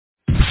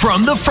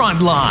From the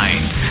front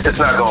lines. It's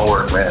not going to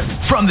work, man.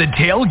 From the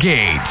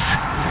tailgates.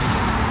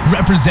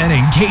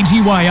 Representing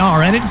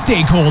KGYR and its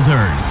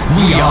stakeholders,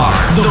 we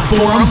are the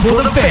Forum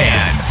for the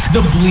Fans,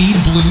 the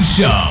Bleed Blue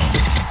Show.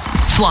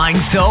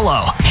 Flying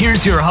solo,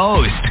 here's your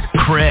host,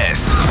 Chris.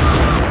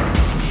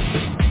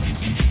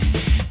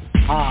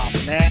 Oh,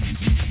 man.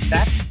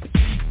 That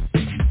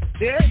beat.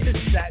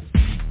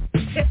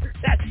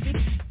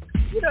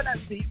 You know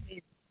that beat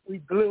we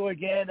blew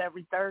again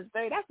every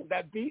Thursday? That's what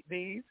that beat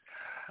means.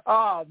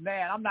 Oh,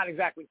 man, I'm not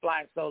exactly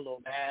flying solo,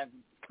 man.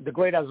 The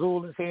great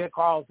Azul is here,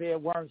 Carl's here,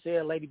 Worm's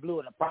here, Lady Blue,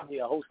 and probably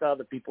a host of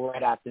other people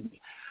right after me.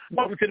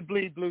 Welcome to the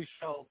Bleed Blue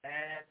Show,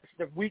 man. It's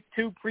the Week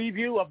 2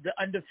 preview of the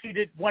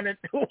undefeated 1-0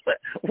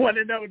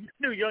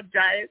 New York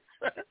Giants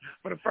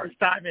for the first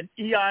time in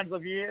eons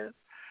of years.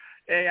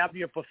 Hey, I'm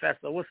your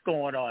professor. What's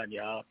going on,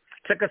 y'all?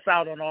 Check us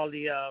out on all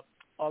the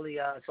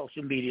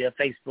social media,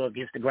 Facebook,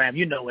 Instagram.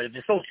 You know it. If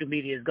the social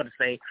media is going to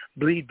say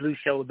Bleed Blue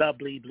Show, the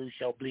Bleed Blue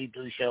Show, Bleed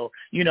Blue Show,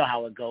 you know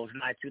how it goes,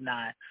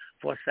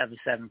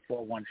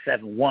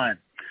 929-477-4171.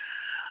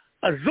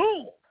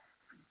 Azul,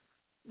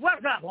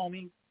 what's up,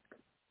 homie?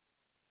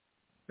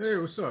 Hey,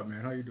 what's up,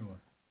 man? How you doing?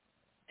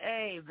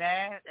 Hey,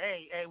 man.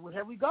 Hey, well,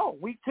 here we go.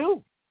 Week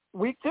two.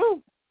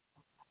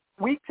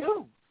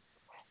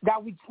 Now,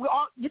 we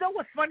all, you know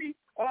what's funny?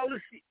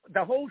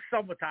 The whole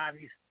summertime,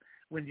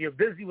 when you're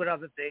busy with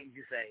other things,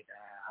 you say,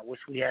 I wish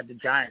we had the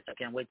Giants. I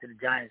can't wait till the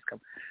Giants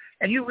come.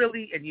 And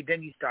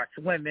then you start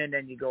swimming,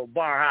 then you go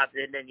bar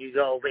hopping, then you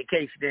go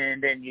vacationing,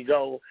 then you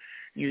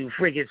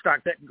friggin'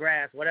 start cutting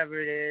grass,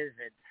 whatever it is,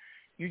 and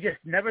you just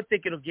never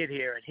think it'll get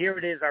here. And here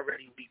it is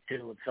already week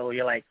 2. And so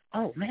you're like,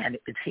 oh, man,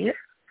 it's here?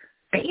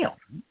 Damn.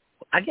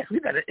 I guess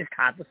it's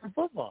time for some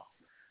football.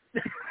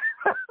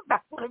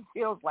 That's what it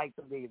feels like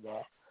to me,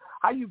 man.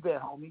 How you been,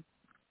 homie?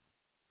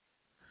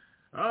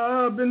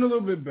 Been a little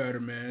bit better,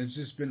 man. It's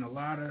just been a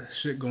lot of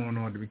shit going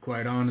on, to be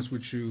quite honest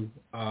with you.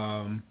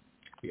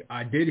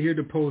 I did hear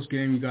the post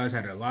game. You guys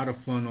had a lot of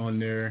fun on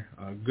there.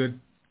 Good.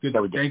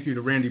 Thank you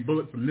to Randy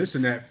Bullock for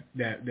missing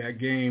that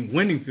game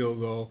winning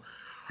field goal.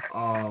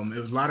 It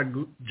was a lot of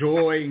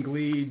joy and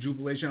glee,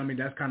 jubilation. I mean,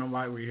 that's kind of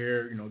why we're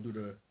here.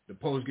 Do the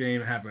post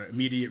game, have an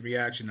immediate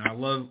reaction. I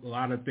love a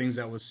lot of things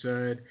that was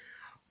said.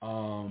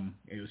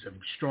 It was a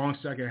strong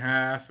second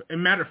half.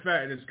 And matter of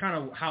fact, it's kind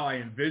of how I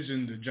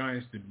envisioned the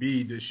Giants to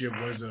be this year,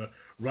 was a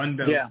run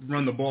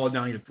the ball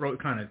down your throat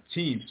kind of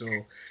team.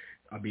 So,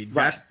 I mean,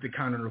 that's the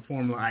kind of the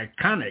formula I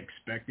kind of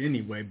expect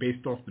anyway,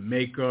 based off the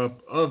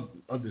makeup of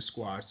the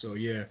squad. So,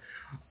 yeah.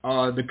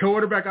 The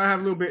quarterback, I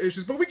have a little bit of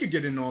issues, but we could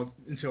get into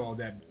all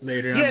that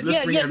later.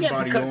 Let's bring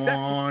everybody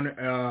on.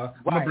 I'm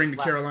going to bring the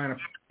Carolina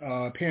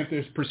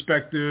Panthers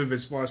perspective as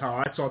far as how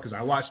I saw, because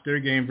I watched their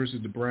game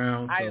versus the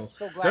Browns. So I am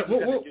so glad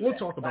we'll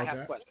talk about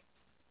that.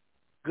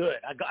 Good.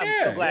 I'm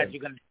so glad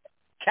you're going to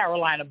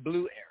Carolina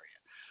Blue area.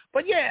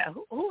 But, yeah,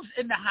 who's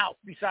in the house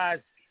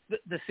besides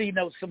the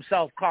C-Notes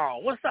himself,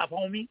 Carl? What's up,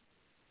 homie?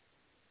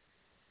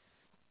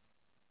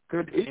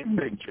 Good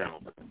evening,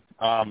 gentlemen.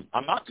 I'm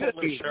not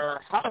totally sure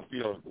how to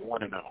feel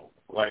 1-0.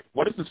 Like,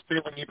 what does this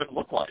feeling even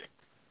look like?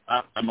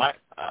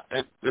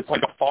 It's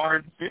like a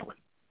foreign feeling.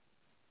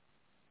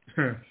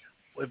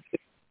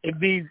 It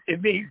means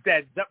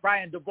that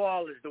Brian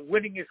Daboll is the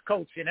winningest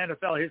coach in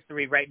NFL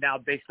history right now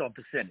based on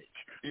percentage.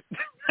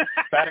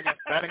 batting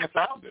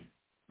 1,000.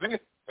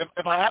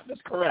 If I have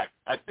this correct,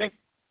 I think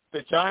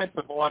the Giants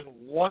have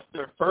won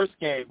their first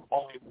game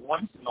only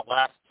once in the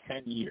last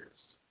 10 years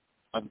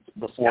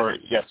before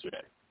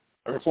yesterday,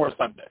 or before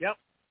Sunday. Yep.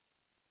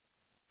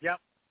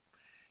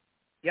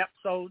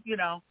 So,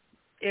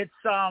 it's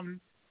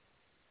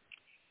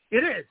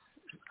it is.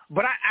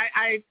 But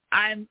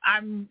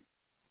I'm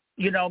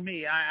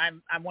me.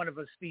 I'm one of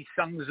these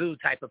Sun Tzu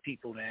type of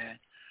people, man.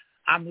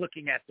 I'm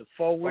looking at the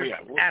forward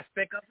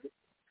aspect of it,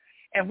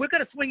 and we're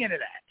gonna swing into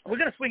that. But we'll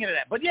get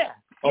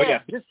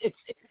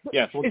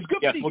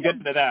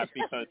into that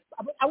because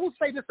I will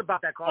say this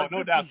about that, Carl. Oh,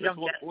 no doubt.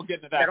 We'll get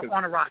into that. That are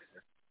on a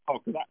roster.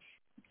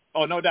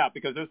 No doubt,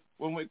 because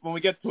when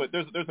we get to it,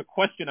 there's a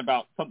question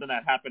about something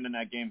that happened in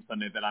that game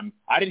Sunday that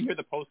I didn't hear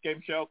the post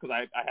game show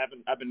because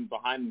I've been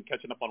behind and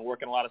catching up on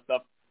work and a lot of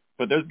stuff.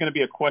 But there's going to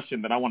be a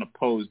question that I want to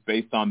pose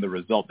based on the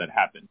result that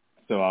happened.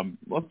 So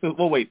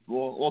we'll wait.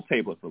 We'll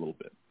table it for a little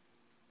bit.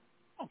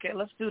 Okay,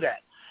 let's do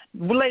that.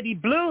 Lady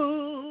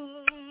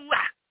Blue.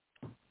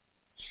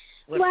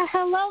 Well,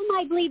 hello,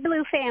 my Bleed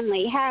Blue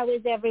family. How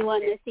is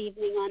everyone this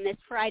evening on this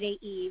Friday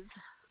Eve?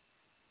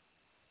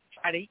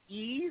 Friday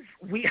Eve?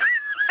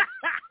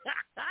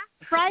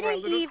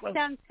 Friday Eve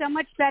sounds so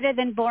much better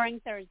than boring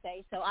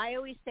Thursday, so I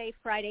always say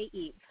Friday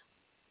Eve.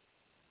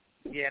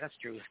 Yeah, that's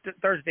true.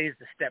 Thursday is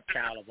the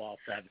stepchild of all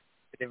 7.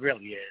 It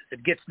really is.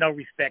 It gets no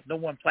respect. No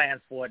one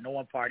plans for it. No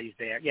one parties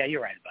there. Yeah,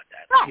 you're right about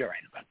that. Right. You're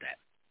right about that.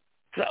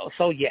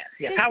 So yes.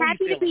 Just how are you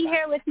happy feeling to be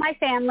here with my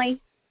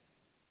family.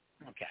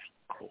 Okay,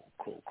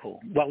 cool.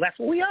 Well, that's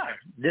what we are.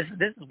 This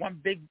is one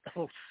big.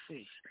 Oh,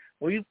 sheesh.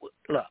 Look,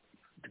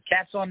 the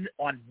cats on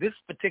this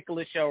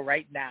particular show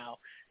right now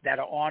that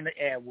are on the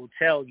air will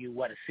tell you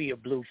what a sea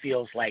of blue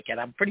feels like, and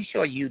I'm pretty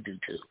sure you do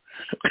too.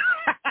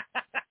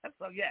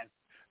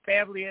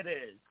 Family it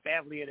is.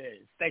 Family it is.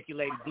 Thank you,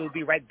 Lady Blue.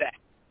 Be right back.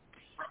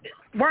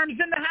 Worm's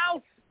in the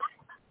house.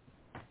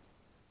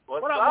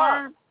 What's what up, up?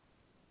 Worm?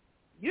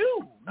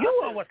 You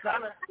are what's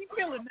up? How you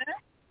feeling, man?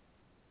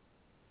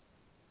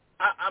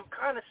 I'm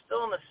kind of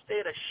still in a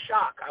state of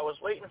shock. I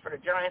was waiting for the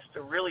Giants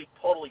to really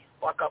totally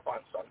fuck up on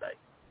Sunday.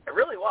 I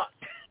really was.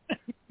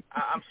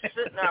 I'm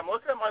sitting there. I'm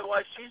looking at my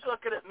wife. She's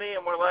looking at me,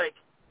 and we're like,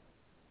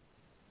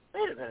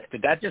 wait a minute.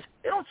 Did that just...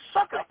 They don't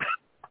suck up.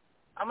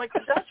 I'm like,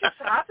 did that just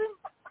happen?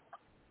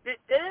 They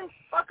didn't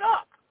fuck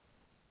up.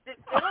 They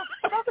don't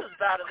suck as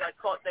bad as I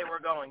thought they were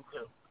going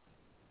to.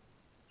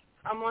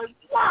 I'm like,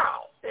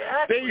 wow. They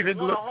actually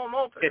won a home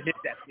opener.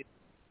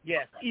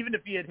 Yes, even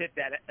if he had hit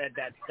that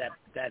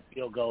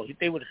field goal,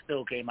 they would have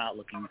still came out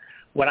looking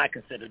what I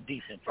consider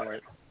decent for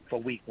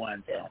week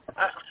one. So.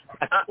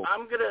 I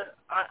am gonna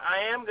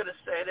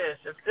say this: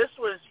 if this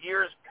was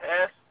years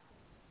past,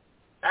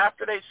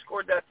 after they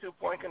scored that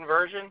 2-point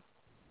conversion,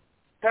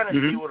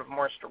 Tennessee would have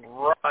marched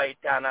right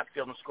down that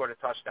field and scored a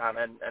touchdown,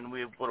 and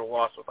we would have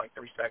lost with like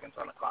 3 seconds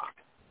on the clock.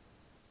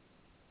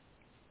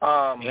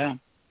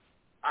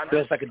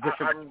 Feels like a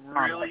different.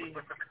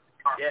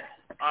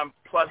 I'm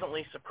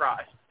pleasantly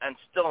surprised and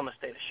still in a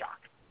state of shock.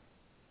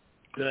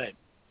 Good.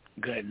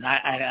 You're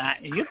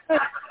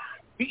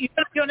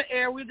on the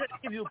air. We're going to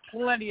give you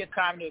plenty of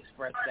time to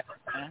express that,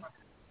 man.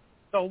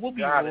 So we'll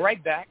be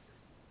right back.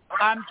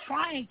 I'm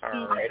trying to.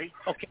 Alrighty.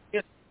 Okay,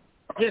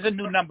 here's a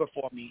new number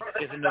for me.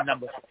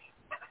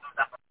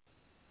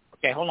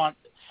 Okay, hold on.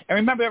 And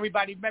remember,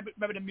 everybody,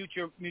 remember to mute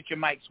your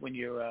mics when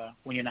you're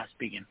not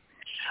speaking.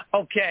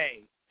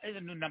 Okay, here's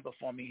a new number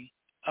for me.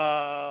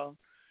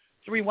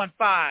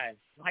 315.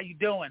 How you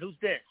doing? Who's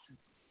this?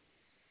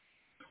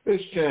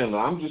 It's Chandler.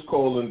 I'm just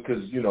calling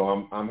because,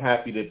 I'm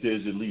happy that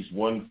there's at least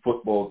one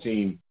football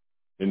team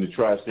in the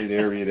tri-state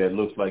area that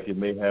looks like it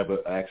may have an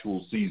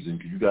actual season,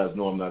 because you guys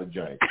know I'm not a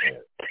Giants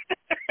fan.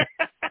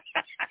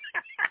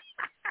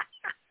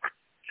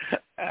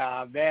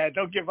 Man,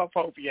 don't give up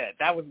hope yet.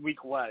 That was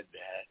week one,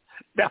 man.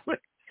 That was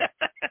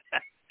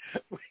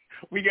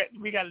we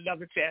got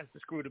another chance to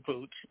screw the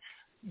pooch,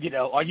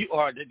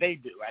 or they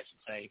do, I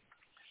should say.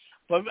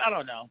 But I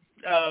don't know.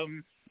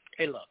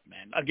 Hey, look,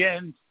 man.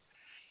 Again,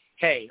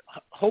 hey,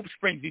 hope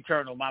springs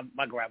eternal. My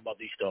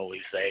grandmother used to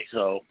always say.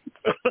 So,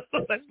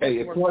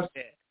 hey, plus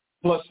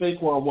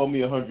Saquon won me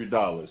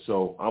 $100,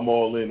 so I'm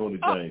all in on the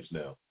Giants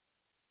now.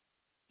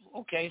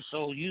 Okay,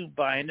 so you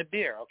buying the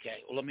beer?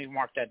 Okay, well, let me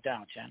mark that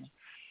down, Channel.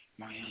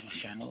 My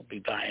channel will be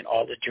buying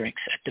all the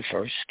drinks at the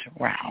first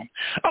round.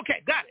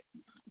 Okay, got it.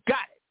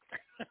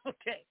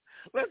 Okay,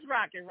 let's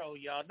rock and roll,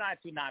 y'all.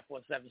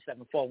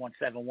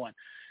 929-477-4171.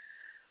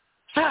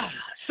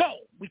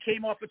 So we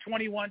came off a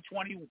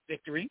 21-20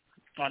 victory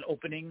on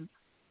opening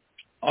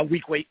on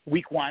week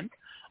one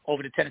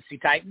over the Tennessee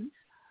Titans,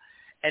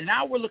 and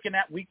now we're looking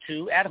at week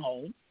two at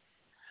home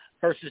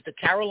versus the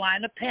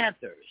Carolina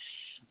Panthers.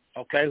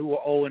 Okay, who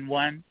are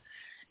 0-1,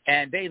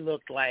 and they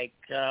looked like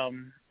I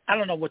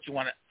don't know what you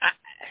want to.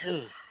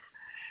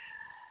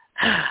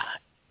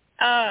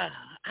 I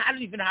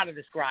don't even know how to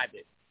describe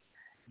it.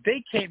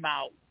 They came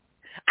out.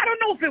 I don't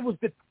know if it was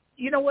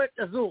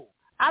Azul.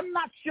 I'm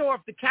not sure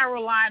if the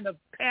Carolina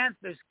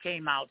Panthers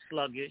came out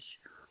sluggish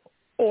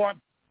or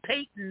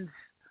Peyton's.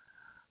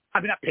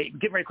 Not Peyton.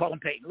 Get ready to call him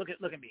Peyton. Look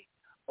at me.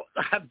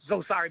 I'm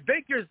so sorry.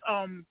 Baker's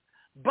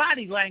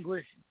body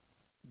language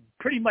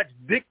pretty much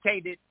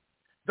dictated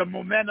the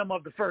momentum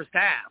of the first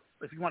half,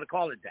 if you want to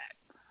call it that.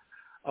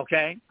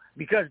 Okay?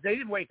 Because they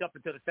didn't wake up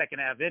until the second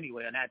half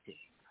anyway on that team.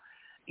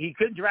 He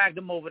couldn't drag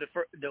them over the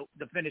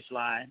finish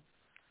line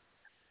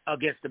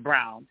against the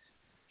Browns.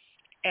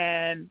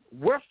 And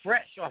we're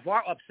fresh off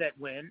our upset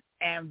win,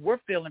 and we're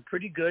feeling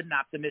pretty good and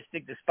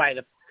optimistic despite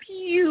a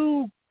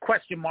few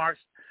question marks.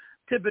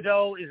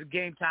 Thibodeau is a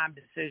game-time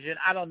decision.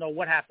 I don't know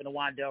what happened to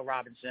Wan'Dale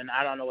Robinson.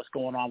 I don't know what's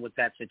going on with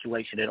that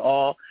situation at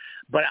all.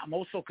 But I'm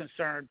also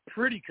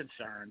pretty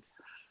concerned,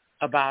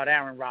 about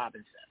Aaron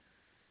Robinson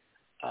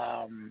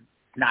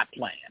not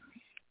playing.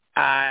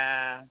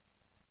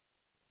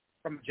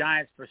 From a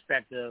Giants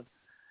perspective,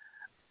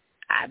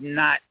 I'm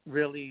not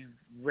really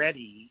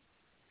ready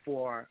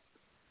for,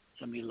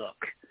 let me look,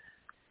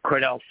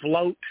 Cordell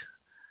Float,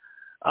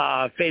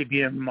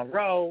 Fabian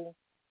Moreau,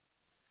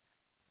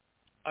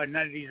 or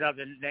none of these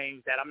other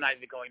names that I'm not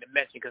even going to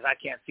mention because I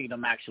can't see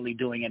them actually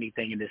doing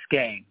anything in this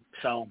game.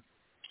 So,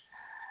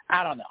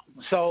 I don't know.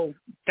 So,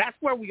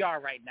 that's where we are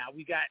right now.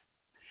 We got,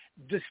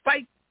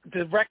 despite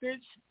the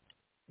records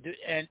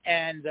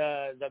and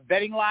the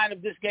betting line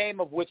of this game,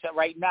 of which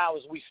right now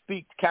as we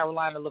speak,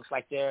 Carolina looks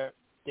like they're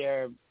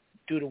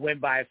due to win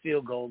by a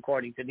field goal,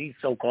 according to these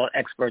so-called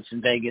experts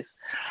in Vegas.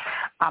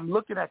 I'm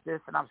looking at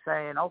this and I'm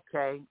saying,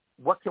 okay,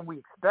 what can we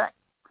expect?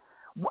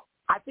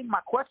 I think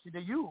my question to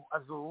you,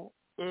 Azul,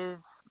 is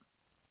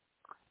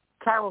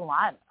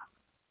Carolina.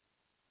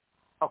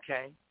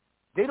 Okay,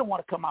 they don't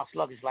want to come out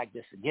sluggish like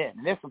this again.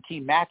 And there's some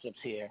key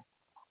matchups here,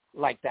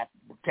 like that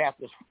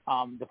Panthers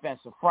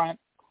defensive front,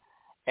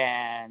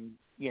 and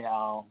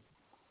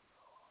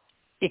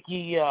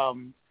Icky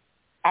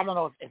I don't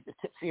know if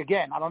I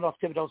don't know if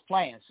Thibodeau's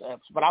playing,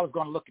 but I was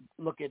going to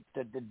look at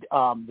the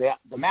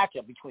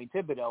matchup between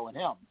Thibodeau and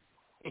him.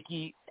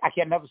 I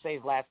can never say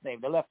his last name.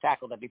 The left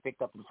tackle that they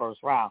picked up in the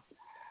first round.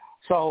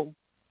 So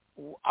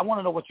I want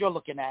to know what you're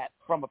looking at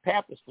from a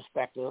Panthers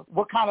perspective.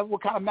 What kind of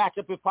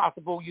matchup, if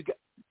possible,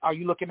 are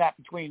you looking at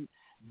between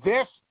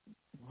their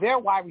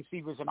wide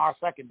receivers and our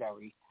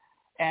secondary,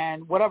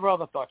 and whatever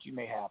other thoughts you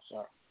may have,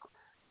 sir.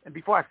 And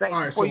before I say,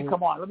 you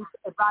come on, let me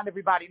remind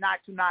everybody,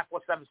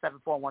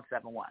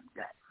 929-477-4171.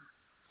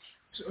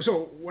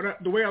 So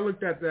the way I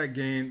looked at that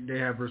game they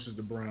have versus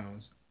the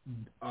Browns,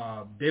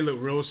 they look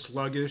real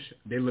sluggish.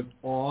 They looked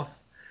off.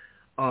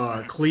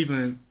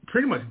 Cleveland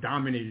pretty much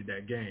dominated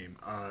that game.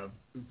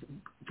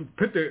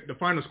 Put the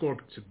final score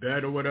to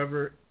bed or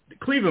whatever.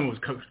 Cleveland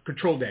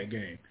controlled that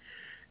game.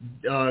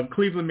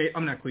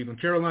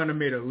 Carolina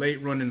made a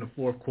late run in the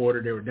fourth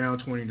quarter. They were down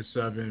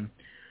 20-7.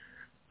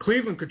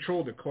 Cleveland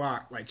controlled the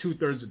clock like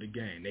 2/3 of the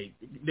game.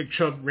 Nick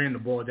Chubb ran the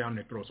ball down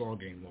their throats all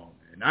game long.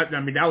 And I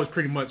mean, that was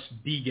pretty much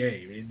the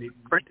game.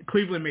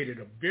 Cleveland made it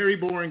a very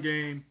boring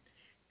game.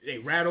 They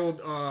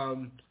rattled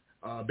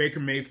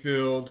Baker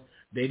Mayfield.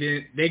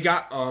 They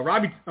got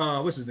Robbie,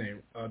 what's his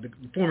name? The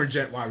former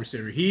Jet wide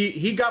receiver.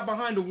 He got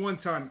behind the one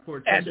time for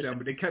a touchdown,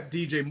 but they kept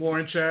DJ Moore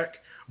in check.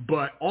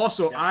 But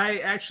also, I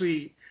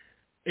actually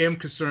am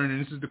concerned,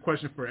 and this is the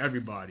question for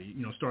everybody,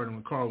 starting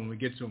with Carl when we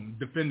get to him,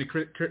 defending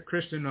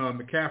Christian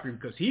McCaffrey,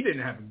 because he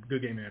didn't have a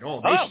good game at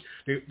all.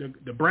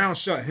 The Browns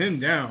shut him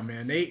down,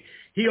 man.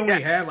 He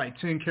only had like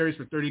 10 carries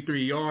for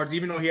 33 yards,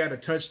 even though he had a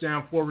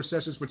touchdown, 4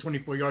 receptions for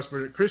 24 yards.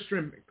 For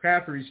Christian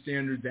McCaffrey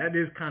standards, that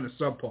is kind of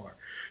subpar.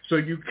 So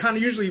you kind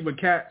of usually with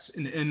cats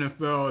in the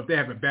NFL, if they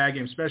have a bad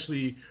game,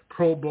 especially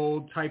Pro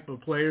Bowl type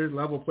of players,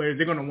 level players,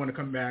 they're going to want to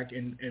come back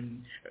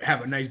and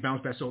have a nice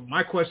bounce back. So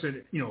my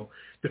question,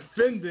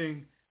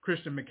 defending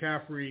Christian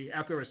McCaffrey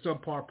after a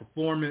subpar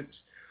performance,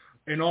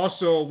 and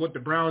also what the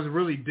Browns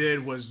really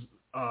did was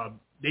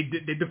they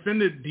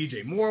defended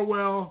DJ Moore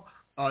well.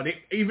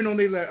 Even though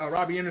they let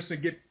Robbie Anderson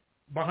get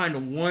behind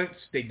him once,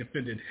 they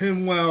defended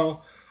him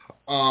well.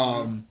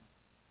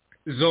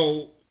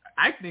 So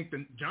I think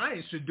the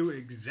Giants should do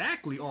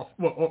exactly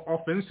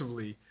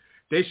offensively.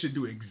 They should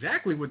do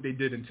exactly what they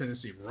did in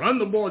Tennessee. Run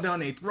the ball down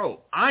their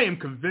throat. I am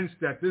convinced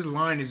that this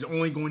line is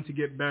only going to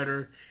get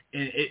better,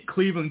 and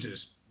Cleveland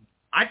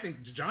I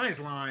think the Giants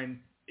line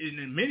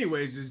in many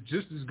ways is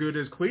just as good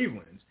as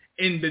Cleveland's.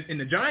 In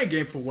the Giant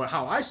game,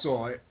 how I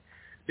saw it,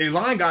 the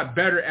line got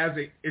better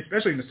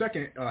especially in the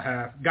second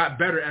half, got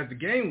better as the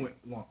game went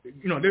along.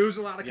 There was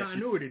a lot of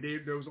continuity.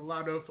 There was a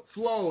lot of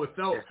flow. It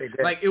felt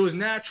like it was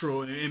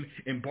natural,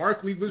 and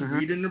Barkley was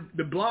reading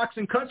the blocks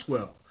and cuts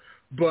well.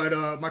 But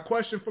my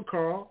question for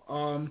Carl,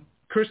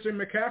 Christian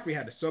McCaffrey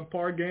had a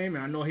subpar game,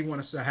 and I know he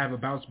wants to have a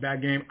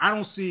bounce-back game. I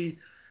don't see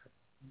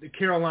the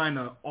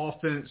Carolina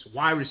offense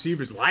wide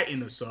receivers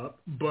lighting us up,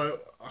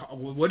 but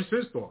what is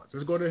his thoughts?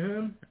 Let's go to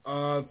him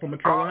from a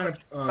Carolina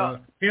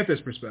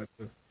Panthers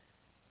perspective.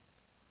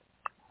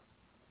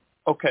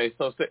 Okay,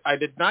 so I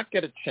did not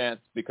get a chance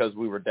because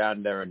we were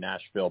down there in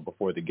Nashville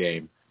before the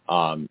game.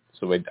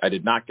 So I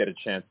did not get a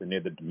chance, and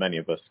neither did many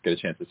of us get a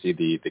chance to see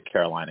the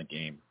Carolina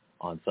game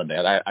on Sunday.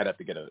 I'd have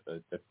to get a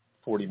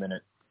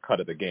 40-minute cut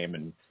of the game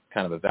and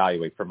kind of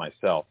evaluate for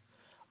myself.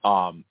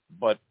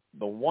 But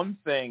the one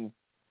thing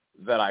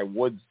that I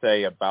would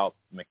say about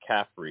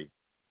McCaffrey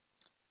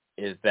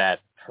is that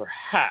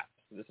perhaps,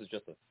 this is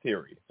just a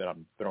theory that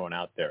I'm throwing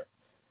out there,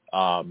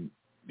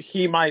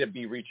 he might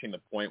be reaching the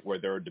point where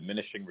there are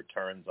diminishing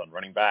returns on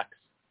running backs.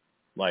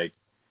 Like,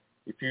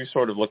 if you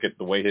sort of look at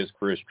the way his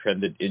career's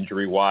trended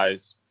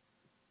injury-wise,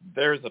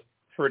 there's a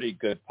pretty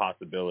good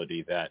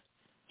possibility that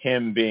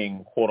him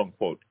being,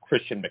 quote-unquote,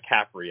 Christian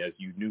McCaffrey as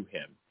you knew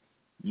him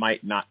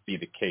might not be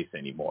the case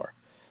anymore.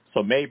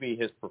 So maybe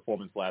his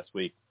performance last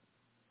week,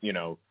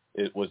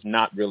 it was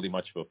not really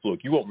much of a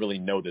fluke. You won't really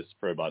know this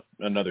for about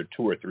another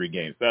 2 or 3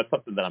 games. So that's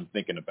something that I'm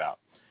thinking about.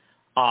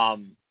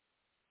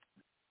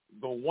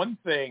 The one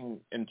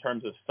thing in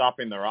terms of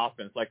stopping their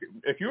offense, like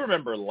if you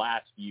remember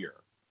last year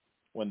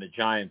when the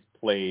Giants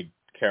played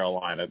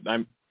Carolina,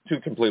 I'm 2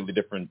 completely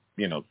different,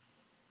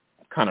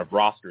 kind of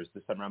rosters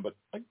this time around, but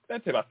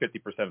I'd say about 50%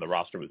 of the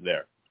roster was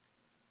there.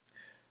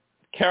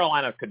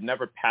 Carolina could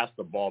never pass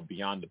the ball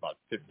beyond about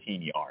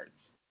 15 yards,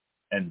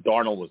 and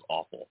Darnold was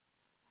awful.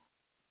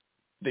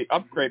 The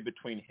upgrade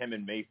between him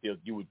and Mayfield,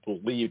 you would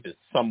believe, is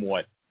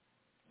somewhat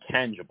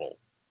tangible,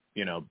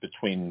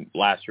 between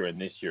last year and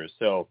this year.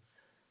 So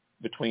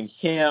between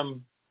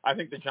him, I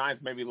think the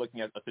Giants may be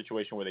looking at a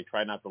situation where they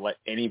try not to let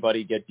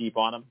anybody get deep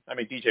on him. I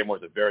mean, DJ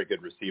Moore's a very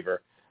good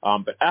receiver.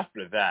 But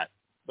after that,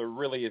 there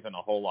really isn't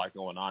a whole lot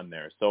going on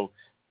there. So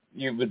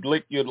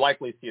you'd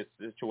likely see a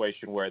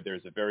situation where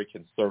there's a very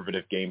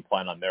conservative game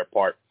plan on their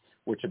part,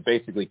 which would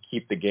basically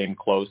keep the game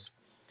close.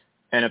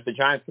 And if the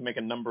Giants can make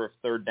a number of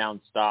third down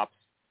stops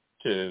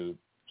to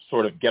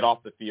sort of get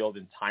off the field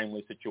in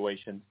timely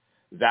situations,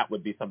 that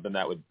would be something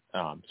that would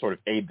sort of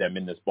aid them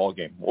in this ball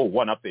game. Oh,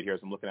 one update here as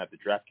I'm looking at the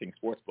DraftKings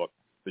Sportsbook.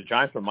 The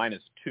Giants were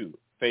 -2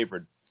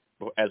 favored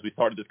as we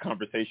started this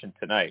conversation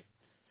tonight.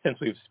 since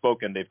we've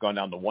spoken, they've gone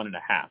down to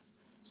 1.5.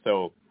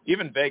 So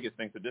even Vegas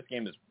thinks that this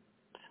game is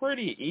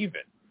pretty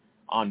even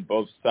on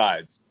both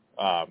sides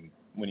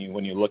when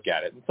you look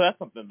at it. And so that's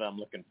something that I'm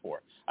looking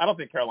for. I don't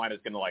think Carolina's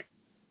going to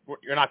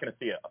you're not going to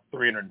see a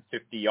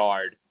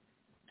 350-yard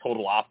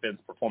total offense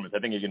performance. I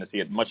think you're going to see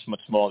it much,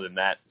 much smaller than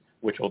that,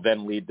 which will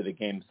then lead to the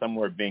game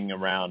somewhere being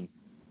around,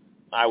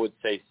 I would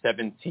say,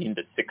 17-16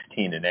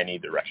 in any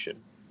direction.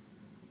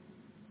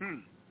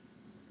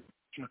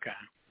 Okay.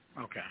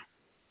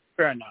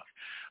 Fair enough.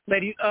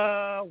 Lady, where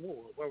are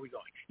we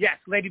going? Yes,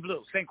 Lady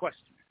Blue, same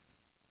question.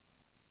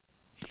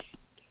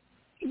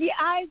 Yeah,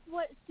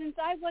 since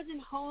I wasn't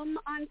home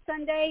on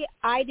Sunday,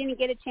 I didn't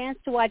get a chance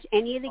to watch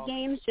any of the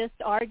games, just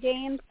our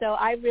games, so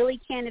I really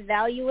can't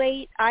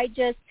evaluate. I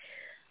just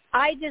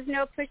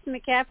know Christian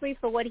McCaffrey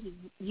for what he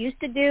used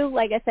to do.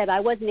 Like I said, I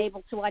wasn't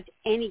able to watch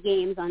any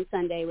games on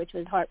Sunday, which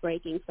was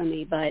heartbreaking for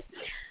me. But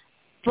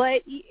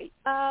I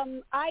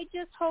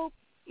just hope,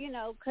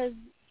 because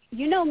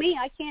you know me,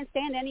 I can't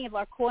stand any of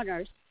our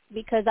corners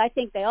because I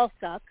think they all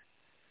suck.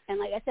 And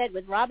like I said,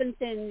 with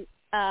Robinson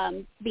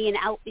being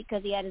out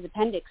because he had his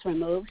appendix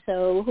removed,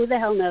 so who the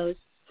hell knows?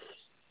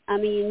 I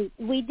mean,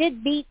 we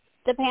did beat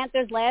the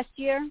Panthers last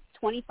year,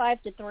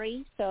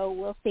 25-3, so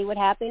we'll see what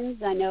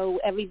happens. I know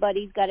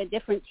everybody's got a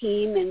different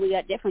team and we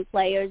got different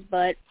players,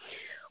 but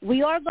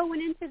we are going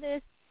into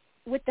this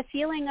with the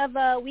feeling of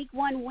a Week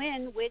 1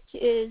 win, which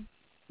is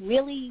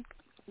really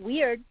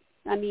weird.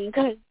 I mean,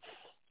 because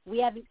we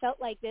haven't felt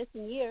like this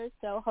in years,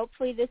 so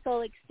hopefully this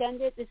will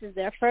extend it. This is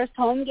their first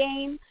home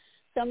game,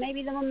 so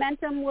maybe the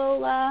momentum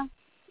will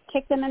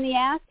kick them in the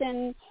ass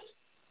and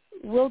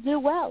we'll do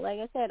well. Like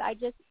I said, I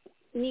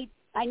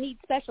need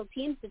special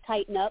teams to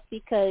tighten up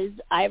because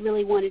I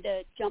really wanted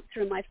to jump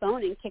through my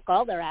phone and kick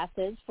all their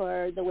asses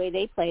for the way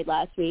they played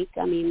last week.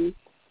 I mean,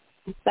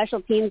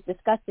 special teams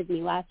disgusted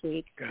me last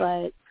week. Good.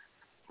 But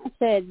I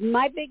said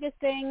my biggest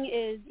thing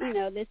is,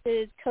 this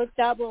is Coach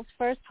Daboll's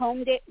first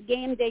home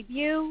game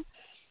debut.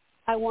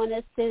 I want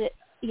us to,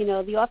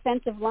 the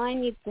offensive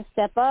line needs to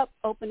step up,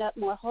 open up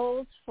more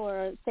holes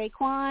for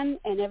Saquon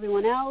and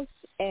everyone else,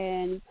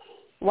 and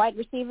wide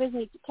receivers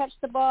need to catch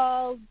the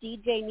ball.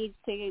 DJ needs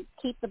to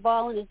keep the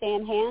ball in his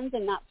damn hands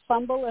and not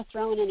fumble or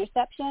throw an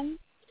interception.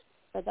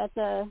 But that's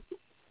a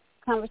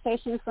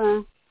conversation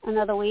for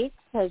another week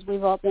because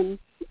we've all been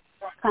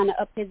kind of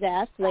up his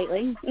ass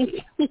lately.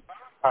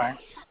 All right.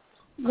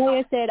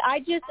 Like I said, I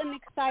just am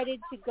excited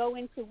to go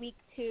into Week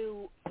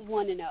 2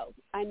 1-0.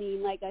 I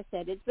mean, like I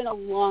said, it's been a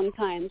long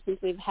time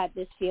since we've had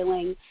this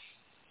feeling,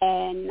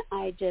 and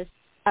I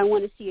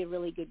want to see a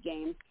really good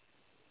game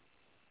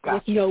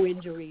with no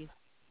injuries.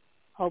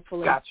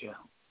 Hopefully. Gotcha.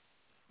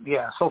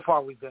 Yeah, so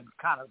far we've been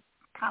kind of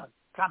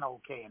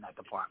okay in that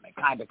department.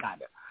 Kind of.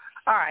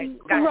 All right.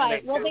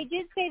 Right. Well, they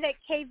did say that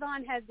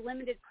Kayvon has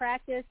limited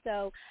practice,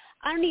 so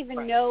I don't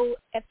even know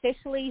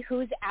officially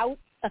who's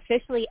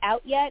officially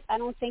out yet. I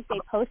don't think they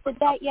posted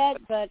that yet,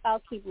 but I'll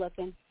keep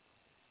looking.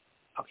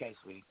 Okay,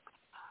 sweetie.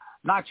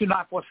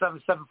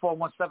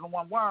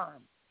 929-477-4171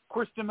 Worm.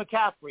 Christian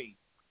McCaffrey.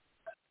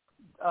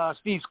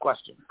 Steve's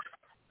question.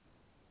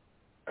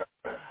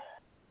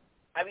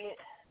 I mean,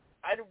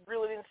 I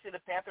really didn't see the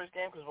Panthers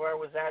game because where I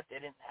was at, they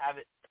didn't have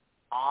it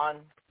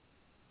on,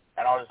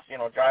 and I was,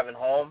 driving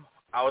home.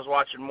 I was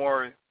watching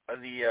more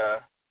of the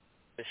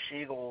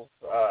Sheagles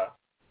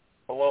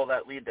below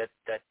that lead that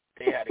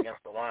they had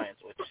against the Lions,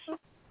 which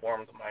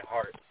warmed my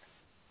heart.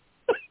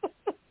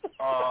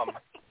 I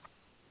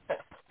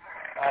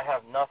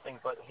have nothing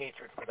but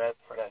hatred for those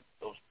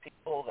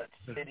people, that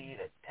city,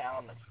 that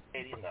town, that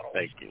stadium, that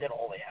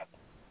all they have.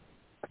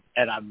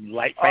 And I'm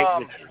right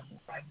with you.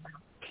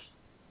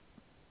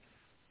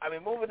 I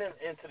mean, moving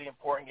into the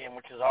important game,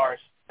 which is ours,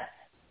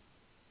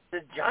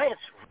 the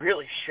Giants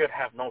really should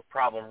have no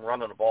problem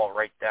running the ball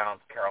right down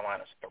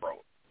Carolina's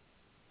throat.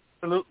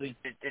 Absolutely.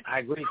 I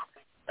agree.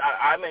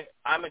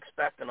 I'm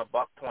expecting a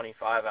 $125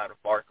 out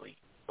of Barkley.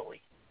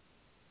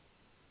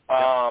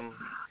 I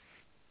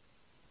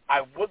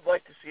would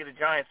like to see the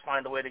Giants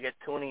find a way to get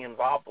Tooney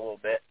involved a little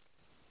bit.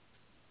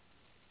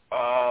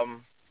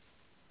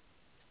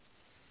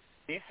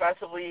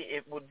 Defensively,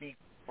 it would be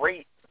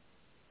great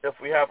if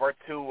we have our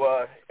two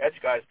edge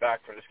guys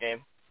back for this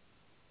game.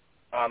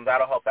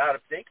 That'll help out.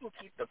 If they can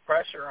keep the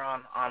pressure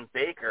on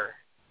Baker,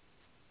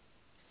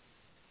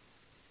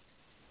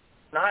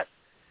 not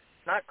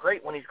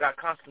great when he's got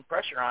constant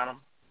pressure on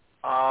him.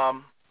 I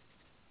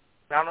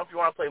don't know if you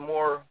want to play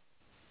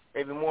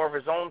maybe more of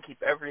his own,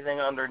 keep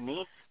everything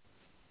underneath,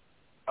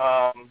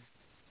 and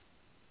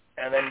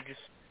then you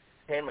just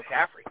pay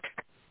McCaffrey.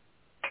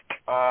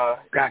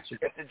 Gotcha.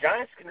 If the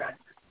Giants can,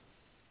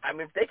 I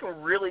mean, if they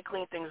can really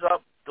clean things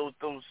up, those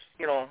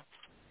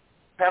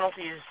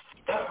penalties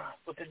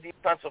with the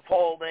defensive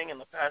holding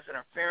and the pass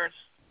interference,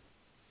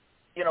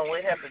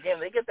 late half the game,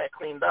 they get that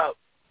cleaned up.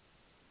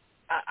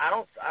 I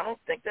don't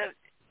think that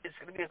it's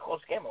going to be a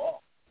close game at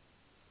all.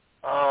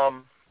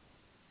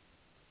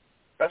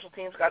 Special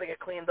teams got to get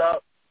cleaned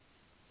up.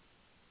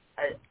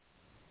 I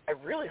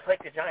really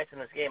like the Giants in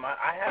this game.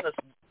 I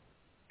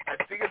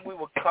figured we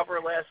would cover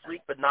last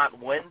week but not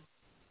win.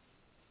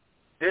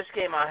 this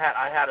game I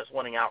had us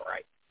winning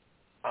outright.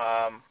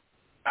 I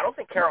don't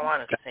think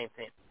Carolina's the same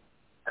team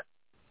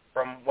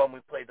from when we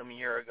played them a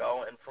year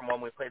ago and from when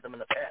we played them in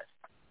the past.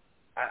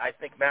 I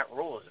think Matt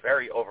Rule is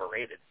very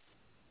overrated.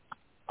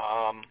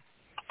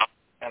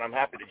 And I'm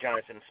happy the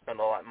Giants didn't spend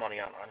all that money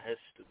on his.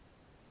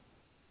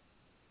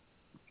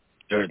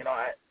 Good. You know,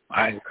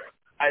 I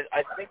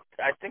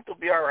think they'll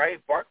be all right.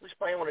 Barkley's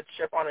playing with a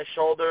chip on his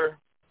shoulder.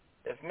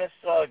 If Miss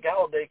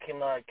Galladay can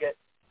get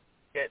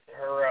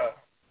her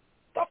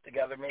stuff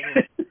together,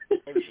 maybe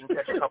she can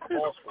catch a couple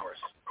balls for us.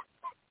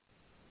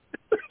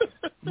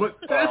 But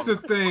that's the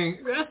thing.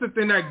 That's the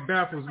thing that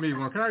baffles me.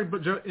 Can I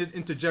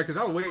interject? Because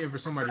I was waiting for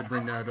somebody to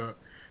bring that up.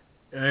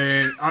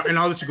 And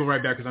I'll let you go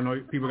right back because I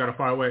know people got to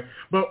fire away.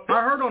 But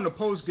I heard on the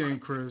post game,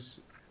 Chris,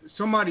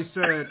 somebody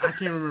said, I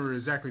can't remember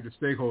exactly the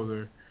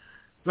stakeholder,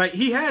 like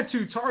he had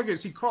 2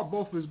 targets, he caught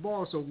both of his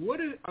balls. So what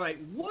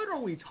are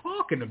we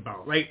talking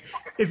about? Like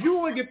if you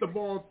only get the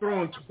ball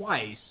thrown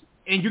twice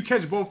and you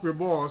catch both your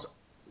balls,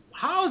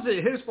 how is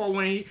it his fault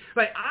when he,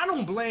 like, I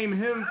don't blame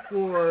him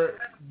for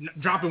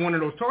dropping one of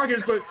those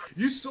targets, but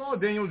you saw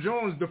Daniel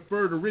Jones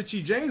defer to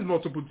Richie James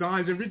multiple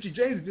times, and Richie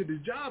James did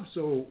his job.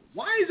 So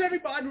why is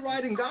everybody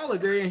riding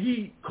Galladay and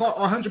he caught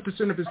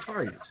 100% of his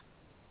targets?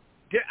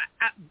 Yeah,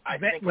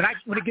 when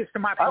it gets to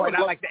my point,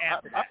 I like to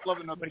answer that.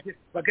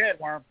 But go ahead,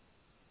 Worm.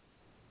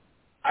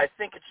 I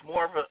think it's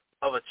more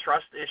of a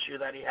trust issue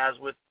that he has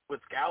with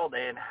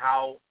Galladay and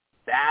how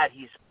bad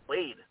he's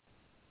played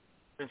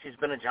since he's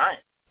been a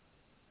Giant.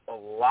 A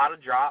lot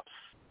of drops,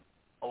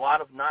 a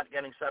lot of not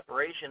getting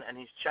separation, and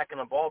he's checking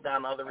the ball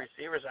down to other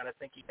receivers that I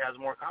think he has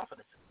more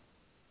confidence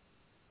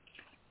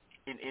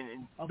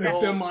in.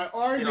 Then my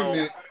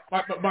argument,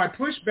 my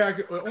pushback,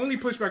 the only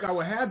pushback I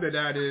would have to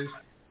that is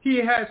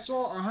he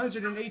saw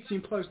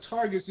 118 plus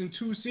targets in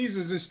 2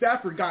 seasons, and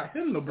Stafford got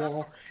him the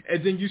ball,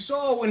 and then you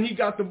saw when he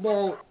got the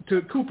ball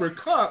to Cooper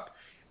Kupp,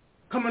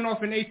 coming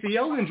off an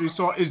ACL injury.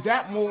 So is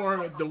that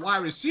more the wide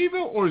receiver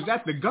or is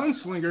that the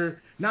gunslinger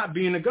not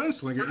being a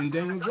gunslinger in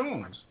Daniel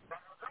Jones?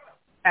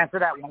 Answer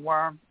that one,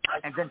 Worm,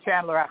 and then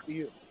Chandler after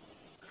you.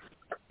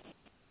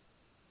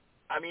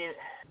 I mean,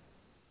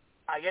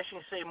 I guess you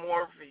can say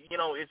more of,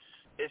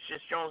 it's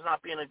just Jones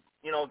not being a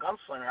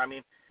gunslinger. I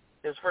mean,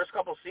 his first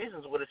couple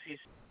seasons with us, he's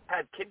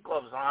had kid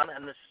gloves on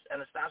and the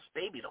staff's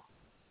babied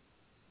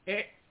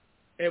him.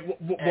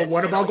 But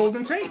what about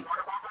Golden Tate?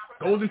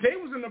 Golden Tate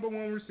was the number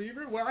 1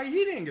 receiver. Why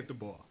he didn't get the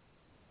ball?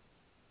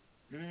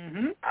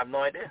 I have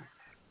no idea.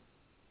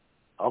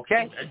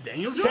 Okay.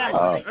 Daniel Jones.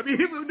 I mean,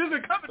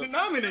 there's a common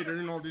denominator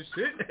in all this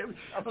shit.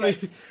 Why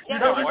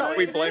are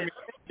we blaming?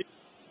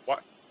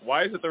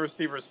 Why is it the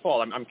receiver's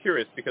fault? I'm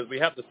curious because we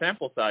have the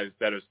sample size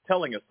that is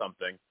telling us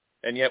something,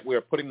 and yet we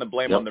are putting the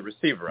blame on the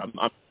receiver. I'm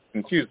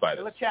confused by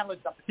this.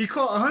 He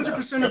caught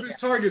 100% of his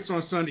targets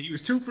on Sunday. He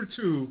was 2 for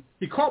 2.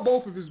 He caught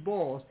both of his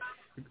balls.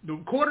 The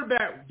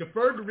quarterback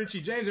deferred to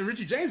Richie James, and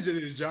Richie James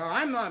did his job.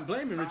 I'm not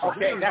blaming Richie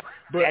James,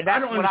 but I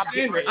don't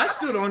understand it. I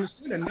still don't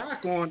understand the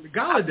knock on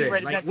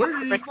Galladay. Like, where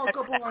did he fuck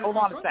up on?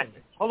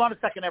 Hold on a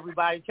second,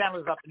 everybody.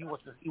 Chandler's up, and he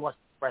wants to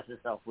express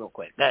himself real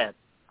quick. Go ahead.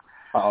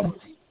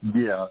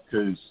 Yeah,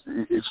 because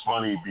it's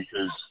funny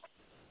because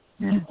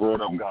you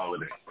brought up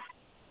Galladay.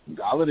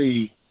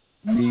 Galladay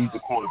needs a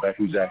quarterback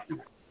who's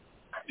accurate.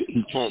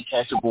 He can't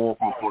catch a ball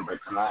from a quarterback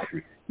who's not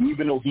accurate.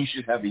 Even though he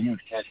should have a huge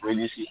catch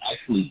radius, he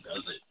actually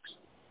doesn't.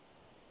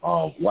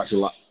 Watch a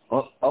lot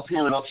up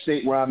here in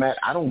upstate where I'm at.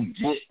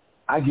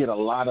 I get a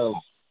lot of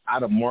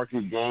out of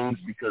market games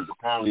because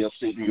apparently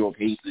upstate New York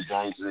hates the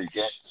Giants and the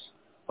Jets.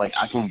 Like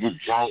I can get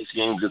Giants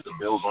games if the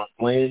Bills aren't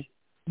playing.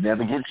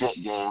 Never get Jet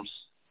games.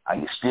 I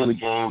get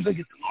Steelers games. I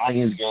get the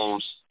Lions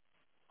games.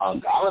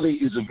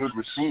 Galladay is a good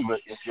receiver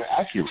if you're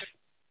accurate.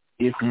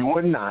 If you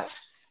are not,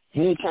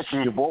 he ain't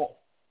catching your ball.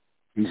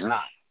 He's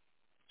not.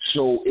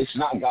 So it's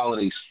not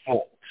Galladay's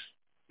fault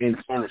in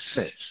a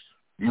sense.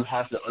 You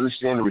have to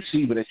understand the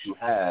receiver that you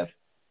have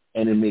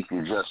and then make the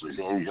adjustments.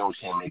 Daniel Jones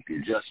can't make the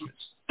adjustments.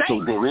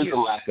 So there is a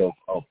lack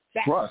of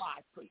trust,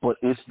 but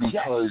it's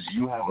because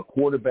you have a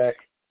quarterback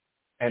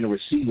and a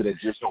receiver that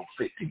just don't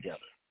fit together.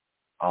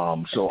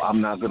 So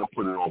I'm not going to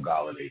put it on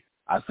Galladay.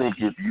 I think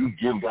if you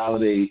give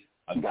Galladay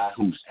a guy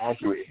who's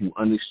accurate, who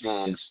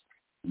understands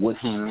what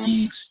he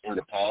needs in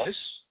the pass,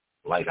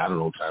 like, I don't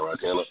know, Tyrod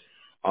Taylor,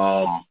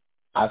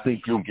 I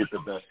think you'll get the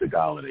best of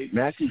Galladay.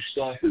 Matthew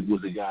Stafford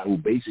was a guy who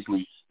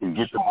basically can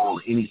get the ball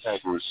to any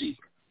type of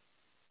receiver,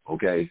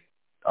 okay?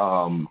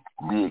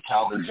 Be it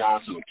Calvin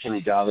Johnson or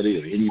Kenny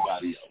Galladay or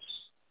anybody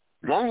else.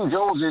 Daniel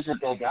Jones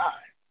isn't that guy.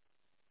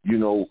 You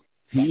know,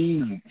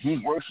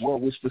 he works well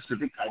with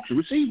specific types of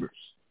receivers.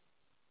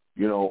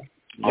 You know,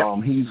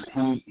 he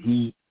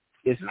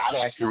is not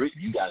accurate.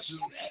 You guys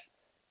know that.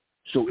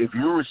 So if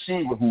you're a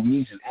receiver who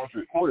needs an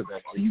accurate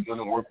quarterback, are you going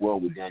to work well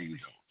with Daniel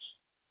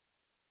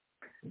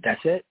Jones?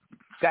 That's it.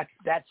 That's.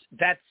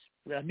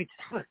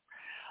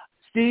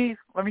 Steve,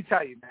 let me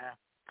tell you, man.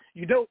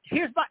 You know,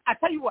 I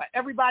tell you what,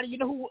 everybody. You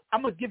know who?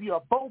 I'm gonna give you a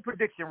bold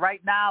prediction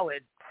right now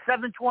at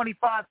 7:25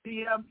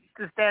 p.m.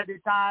 Eastern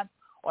Standard Time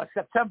on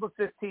September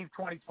 15th,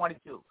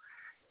 2022.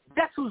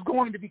 guess who's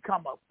going to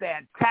become a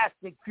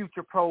fantastic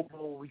future Pro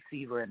Bowl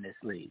receiver in this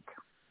league?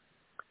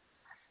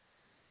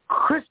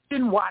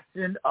 Christian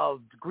Watson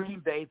of the Green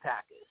Bay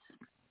Packers.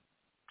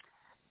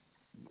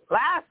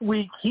 Last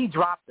week, he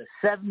dropped a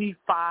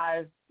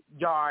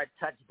 75-yard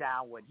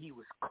touchdown when he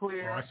was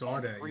clear I saw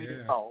that,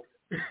 to go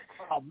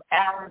from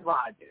Aaron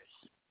Rodgers.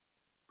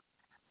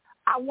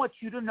 I want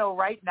you to know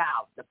right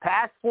now, the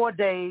past 4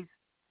 days,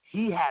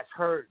 he has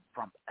heard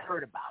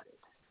about it.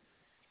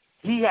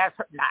 He has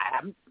heard,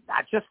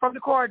 not just from the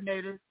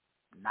coordinators,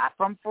 not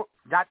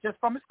just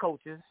from his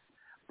coaches,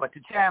 but to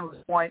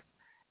Chandler's point,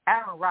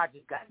 Aaron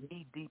Rodgers got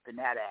knee deep in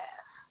that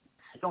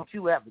ass. Don't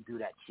you ever do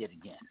that shit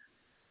again.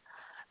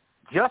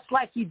 Just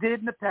like he did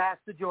in the past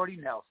to Jordy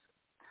Nelson.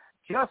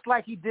 Just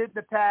like he did in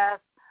the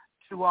past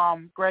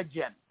to Greg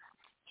Jennings.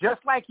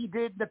 Just like he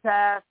did in the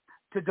past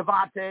to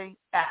Devontae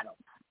Adams.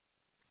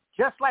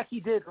 Just like he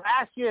did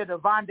last year to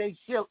Vontae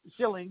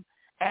Schilling,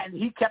 and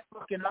he kept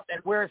looking up,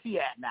 and where is he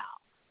at now?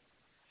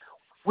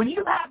 When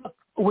you have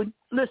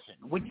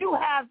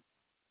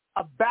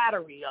a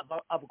battery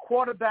of a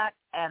quarterback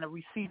and a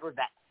receiver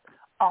that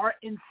are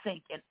in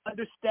sync and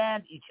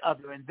understand each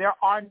other, and there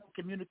are no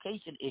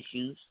communication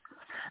issues,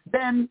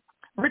 then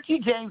Richie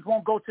James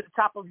won't go to the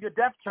top of your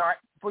depth chart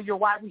for your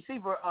wide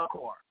receiver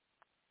core,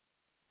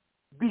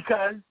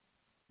 because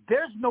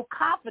there's no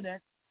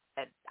confidence.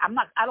 And I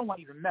don't want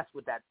to even mess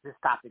with this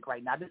topic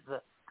right now.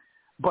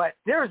 But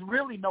there is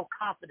really no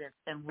confidence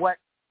in what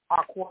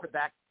our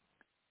quarterback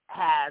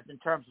has in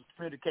terms of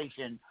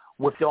communication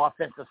with the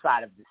offensive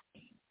side of this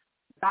team.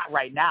 Not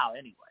right now,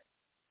 anyway.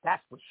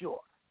 That's for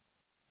sure.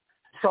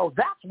 So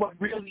that's what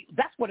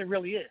it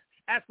really is.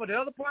 As for the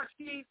other part,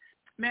 Steve,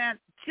 man,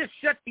 just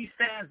shut these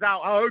fans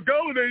out. Oh,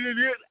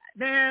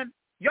 man,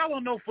 y'all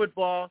don't know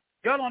football.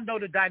 Y'all don't know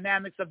the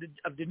dynamics of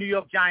the New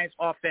York Giants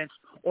offense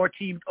or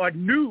team or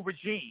new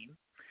regime,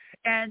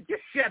 and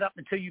just shut up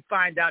until you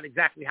find out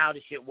exactly how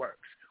this shit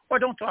works, or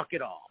don't talk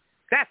at all.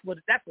 That's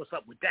what's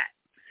up with that.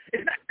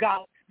 It's not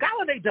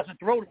Galladay doesn't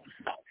throw to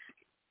himself.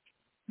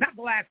 Not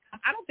the last time.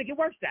 I don't think it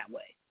works that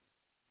way.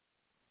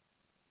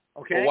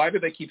 Okay. Well, why do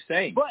they keep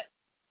saying? But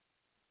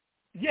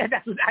yeah,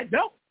 that's what I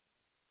know.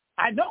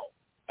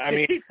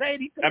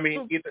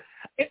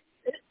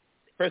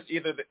 Chris,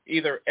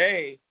 either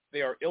A,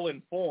 they are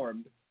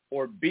ill-informed,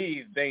 or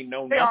B, they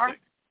know they nothing.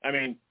 Are. I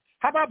mean,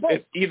 how about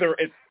both?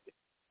 It's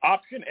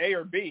option A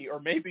or B,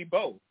 or maybe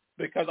both,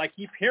 because I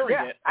keep hearing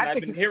it, and I've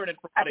been hearing it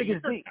for about a year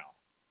now.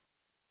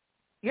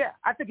 Yeah,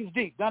 I think it's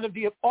deep.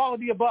 All of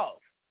the above.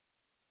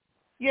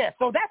 Yeah,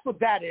 so that's what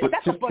that is. But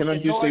that's can I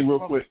just say real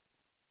quick?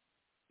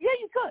 Yeah,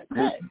 you could.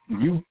 Go ahead.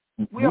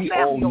 We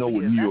all know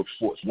in New York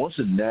sports, once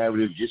a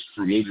narrative gets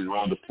created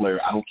around the player,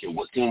 I don't care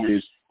what team it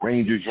is,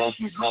 Rangers,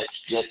 Yankees, Mets,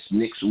 Jets,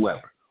 Knicks,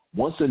 whoever.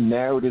 Once a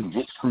narrative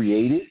gets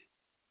created,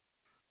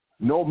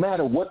 no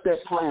matter what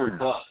that player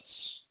does,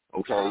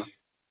 okay,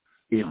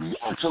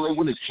 until they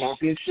win a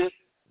championship,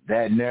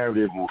 that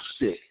narrative will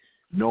stick,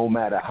 no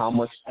matter how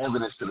much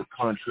evidence to the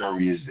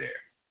contrary is there.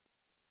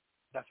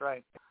 That's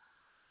right.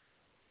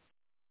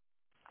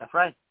 That's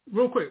right.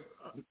 Real quick,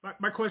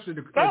 my question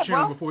to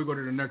Chandler before we go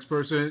to the next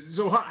person.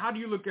 So how do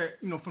you look at,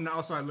 from the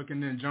outside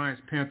looking in,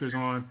 Giants, Panthers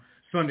on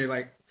Sunday,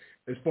 like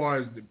as far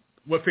as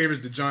what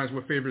favors the Giants,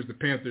 what favors the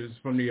Panthers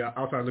from the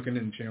outside looking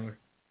in, Chandler?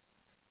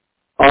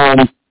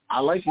 I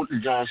like what the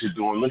Giants are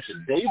doing.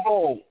 Listen,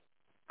 Davo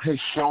has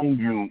shown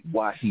you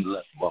why he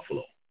left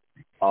Buffalo.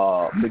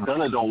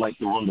 McDonough don't like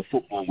to run the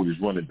football with his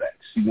running backs.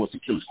 He wants to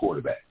kill his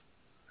quarterback.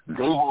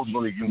 Davo's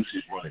going to use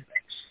his running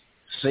backs.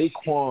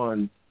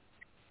 Saquon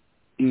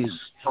is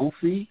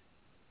healthy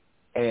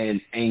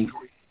and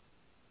angry.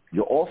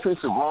 Your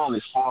offensive line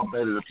is far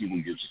better than people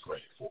give you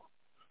credit for.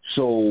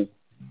 So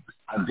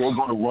they're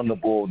going to run the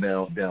ball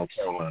down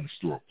Carolina's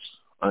throats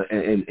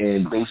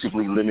and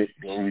basically limit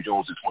Daniel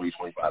Jones to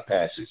 20-25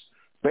 passes.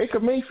 Baker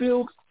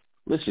Mayfield,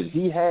 listen,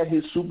 he had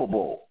his Super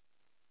Bowl,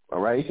 all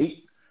right?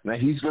 Now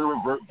he's going to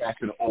revert back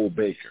to the old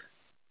Baker,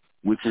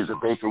 which is a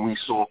Baker we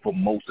saw for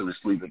most of his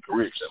Cleveland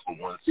career except for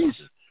one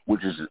season,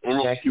 which is an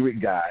inaccurate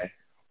guy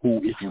who,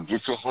 if you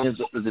get your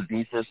hands up as a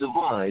defensive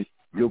line,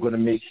 you're going to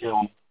make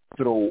him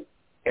throw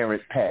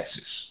errant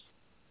passes.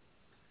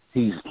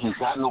 He's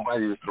got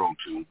nobody to throw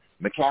to.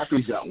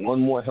 McCaffrey's got one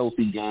more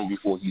healthy game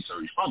before he's hurt.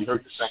 He's probably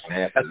hurt the second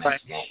half of the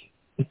next game.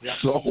 Yeah.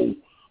 So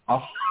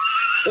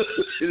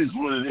it is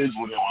what it is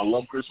with him. I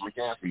love Chris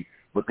McCaffrey,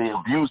 but they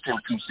abused him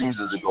 2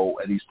 seasons ago,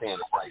 and he's paying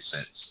the price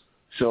since.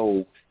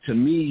 So to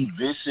me,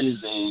 this is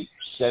a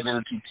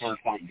 7 to 10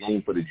 point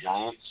game for the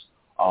Giants.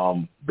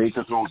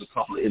 Baker throws a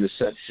couple of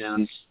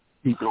interceptions.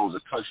 He throws a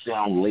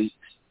touchdown late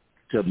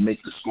to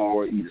make the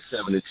score either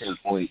 7 to 10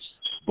 points.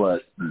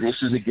 But this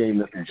is a game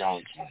that the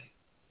Giants win.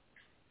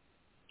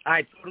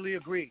 I totally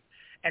agree.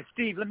 And,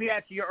 Steve, let me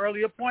add to your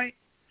earlier point,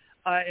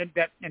 and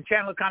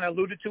Chandler kind of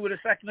alluded to it a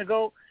second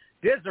ago.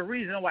 There's a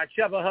reason why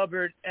Chuba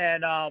Hubbard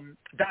and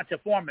Dante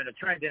Foreman are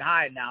trending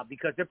high now,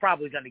 because they're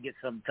probably going to get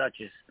some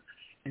touches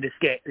in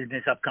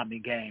this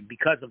upcoming game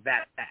because of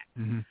that fact.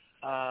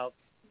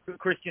 Mm-hmm.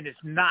 Christian is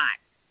not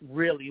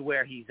really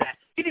where he's at.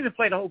 He didn't even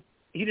play the whole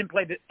He didn't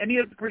play any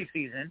of the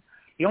preseason.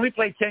 He only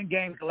played 10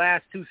 games the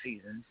last 2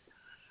 seasons.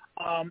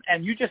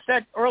 And you just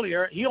said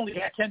earlier he only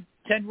had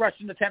 10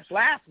 rushing attempts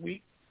last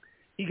week.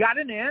 He got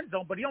in the end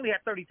zone, but he only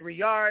had 33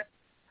 yards.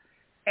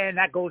 And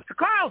that goes to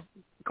Carl's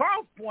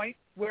point,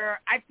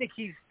 where I think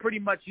he's pretty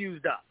much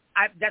used up.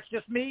 That's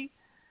just me.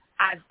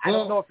 I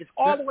don't know if it's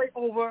all the way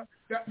over,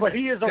 but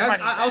he is a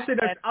running back.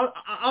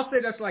 I'll say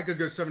that's like a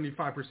good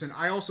 75%.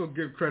 I also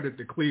give credit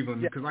to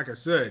Cleveland because, like I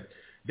said,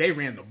 they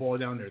ran the ball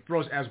down their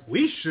throats, as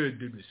we should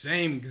do the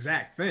same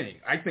exact thing.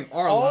 I think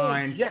our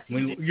line,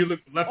 when you look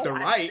left to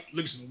right,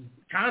 looks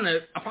kind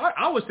of –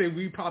 I would say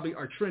we probably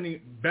are trending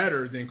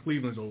better than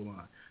Cleveland's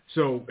O-line.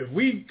 So if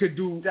we could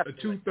do a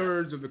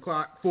 2/3 of the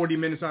clock, 40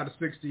 minutes out of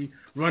 60,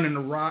 running the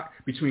rock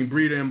between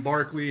Breida and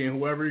Barkley and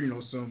whoever,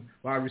 some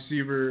wide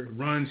receiver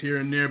runs here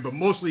and there, but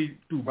mostly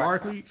through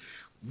Barkley,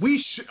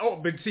 we should. Oh,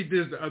 but see,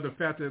 there's the other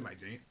factor, like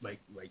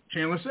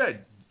Chandler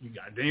said, you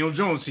got Daniel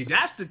Jones. See,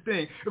 that's the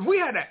thing. If we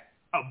had an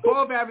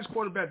above-average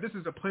quarterback, this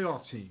is a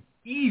playoff team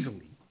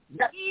easily.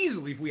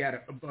 Easily, if we had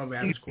an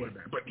above-average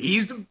quarterback,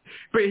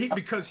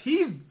 because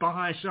he's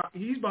behind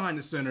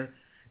the center.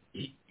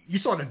 You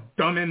saw the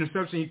dumb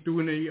interception he threw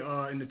in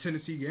the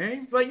Tennessee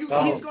game. He's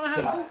gonna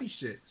have goofy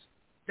shits.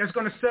 That's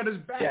gonna set us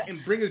back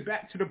and bring us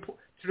back to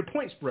the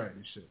point spread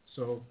and shit.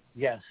 So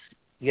yes,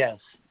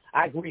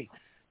 I agree.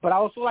 But I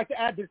also like to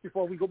add this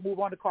before we move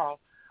on to Carl.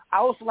 I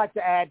also like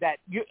to add that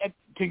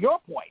to your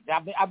point.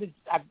 I've been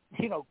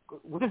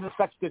this is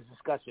such good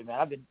discussion,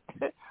 man.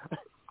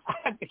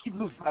 I keep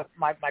losing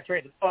my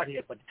train of thought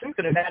here, but the truth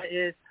of the matter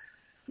is,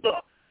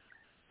 look.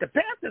 The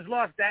Panthers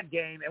lost that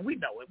game, and we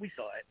know it. We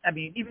saw it. I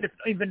mean, even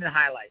in the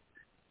highlights.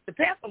 The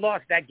Panthers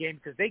lost that game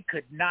because they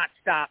could not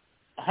stop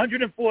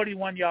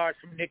 141 yards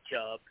from Nick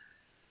Chubb,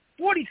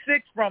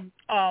 46 from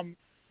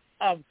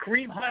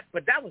Kareem Hunt,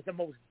 but that was the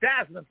most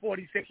dazzling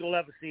 46 you'll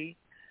ever see,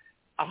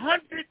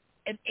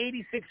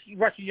 186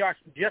 rushing yards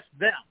from just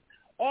them.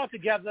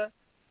 Altogether,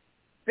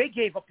 they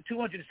gave up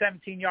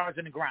 217 yards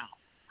on the ground.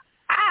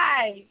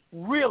 I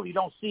really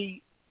don't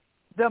see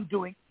them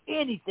doing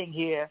anything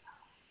here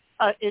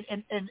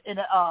in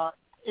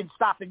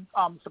stopping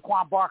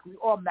Saquon Barkley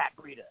or Matt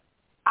Breida.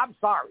 I'm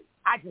sorry.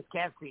 I just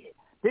can't see it.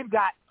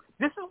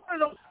 This is one of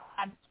those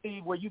times,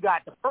 Steve, where you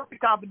got the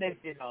perfect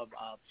combination of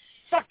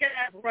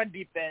suck-ass run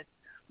defense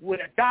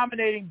with a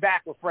dominating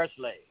back with fresh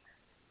legs.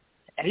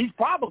 And he's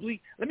probably,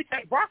 let me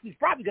tell you, Barkley's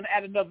probably going to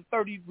add another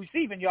 30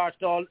 receiving yards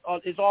to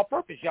his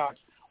all-purpose yards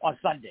on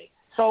Sunday.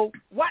 So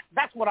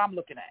that's what I'm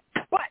looking at.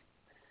 But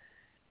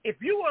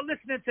if you are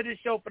listening to this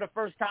show for the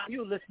first time,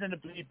 you're listening to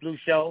Bleed Blue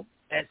Show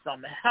and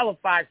some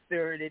hellified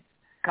spirited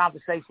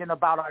conversation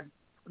about our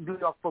New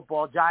York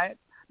Football Giants.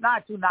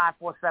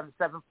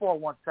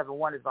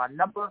 929-477-4171 is our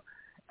number.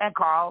 And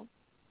Carl,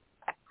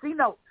 see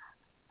notes.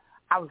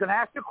 I was going to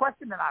ask you a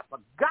question and I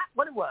forgot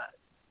what it was.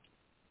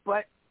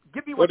 But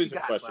give me what you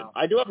got. What is the question?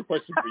 Bro. I do have a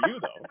question for you,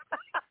 though.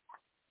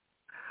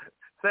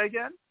 Say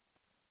again?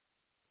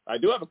 I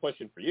do have a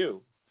question for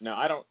you. Now,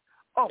 I don't.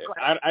 Oh, go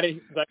ahead. I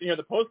didn't hear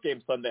the post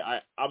game Sunday.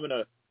 I'm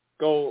gonna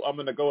go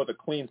with a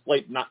clean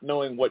slate, not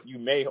knowing what you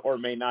may or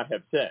may not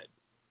have said.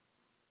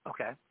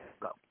 Okay,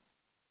 go.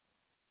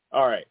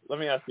 All right, let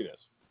me ask you this: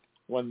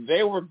 when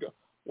they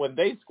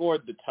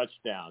scored the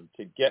touchdown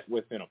to get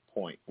within a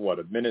point,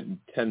 a minute and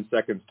 10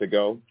 seconds to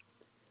go,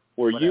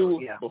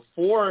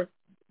 before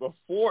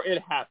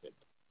it happened?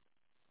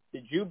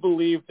 Did you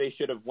believe they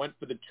should have went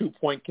for the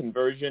 2-point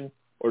conversion,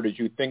 or did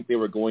you think they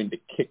were going to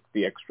kick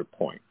the extra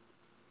point?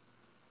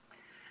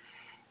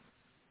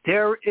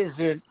 There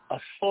isn't a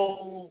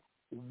soul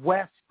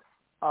west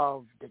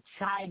of the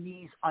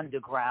Chinese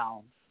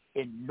underground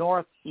in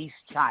northeast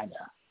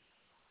China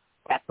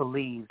that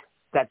believed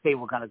that they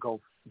were going to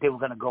go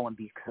and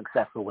be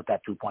successful with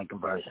that 2-point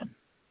conversion.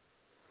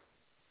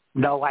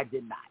 No, I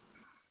did not.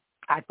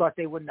 I thought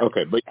they would know.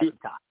 Okay, but at the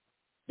time.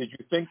 Did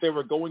you think they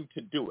were going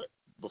to do it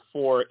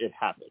before it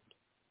happened?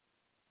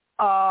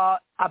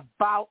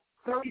 About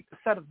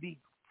 30% of me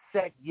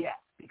said yes,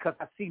 because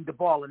I've seen the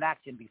ball in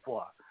action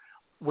before.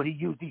 When he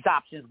used these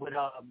options with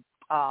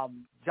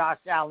Josh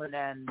Allen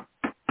and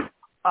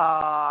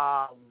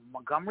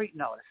Montgomery.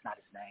 No, that's not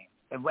his name.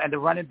 And the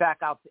running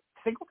back out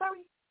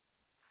Singletary?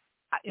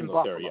 In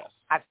Buffalo. Yes.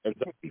 I've seen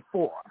it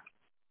before.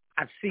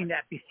 I've seen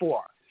that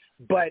before.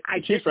 But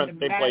the Chiefs ran the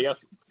same play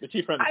yesterday. The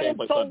Chiefs ran the same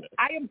play Sunday.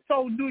 I am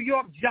so New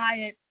York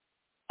Giant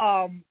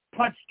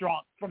punch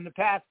drunk from the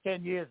past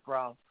 10 years,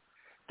 bro,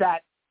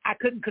 that I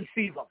couldn't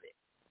conceive of it.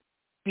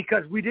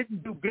 Because we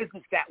didn't do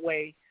business that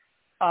way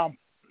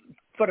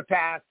for the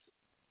past,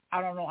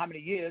 I don't know how many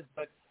years,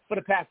 but for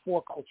the past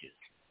 4 coaches.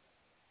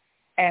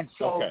 And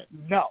so,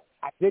 No,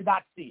 I did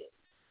not see it.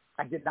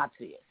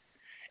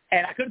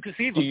 And I couldn't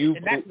conceive of it.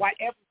 And that's why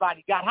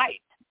everybody got hyped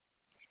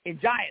in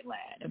Giant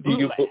Land and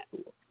Blue Land.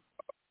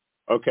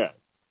 Okay.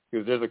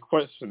 Because there's a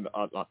question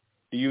on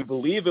do you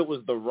believe it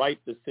was the right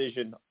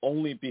decision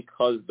only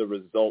because the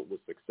result was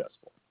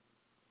successful?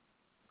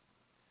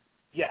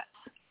 Yes.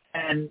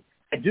 And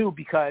I do,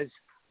 because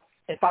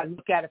if I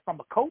look at it from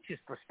a coach's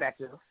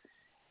perspective,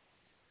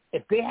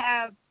 if they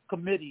have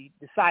committee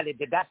decided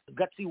that that's the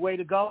gutsy way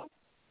to go,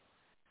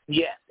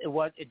 yes, it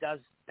was. It does.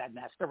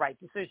 That's the right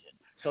decision.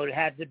 So it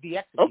had to be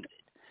executed.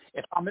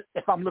 Okay.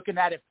 If I'm looking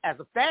at it as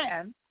a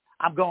fan,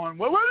 I'm going,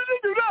 well, why did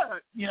they do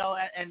that? You know,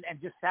 and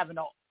just having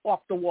an off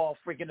the wall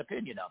freaking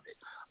opinion of it.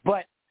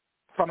 But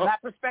from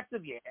that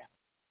perspective, yeah.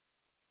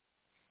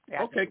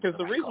 Okay, because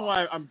the reason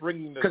why I'm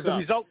bringing this up the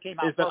result came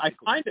out is that I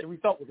find the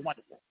result was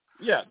wonderful.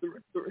 Yeah,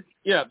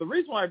 the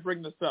reason why I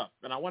bring this up,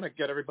 and I want to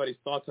get everybody's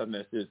thoughts on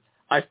this, is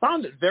I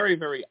found it very,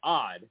 very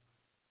odd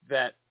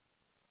that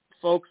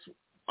folks,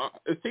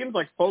 it seems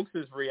like folks'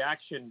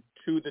 reaction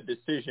to the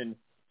decision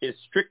is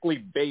strictly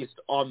based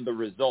on the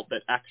result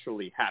that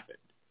actually happened.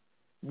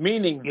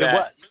 Meaning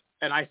that,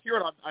 and I've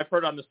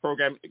heard on this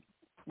program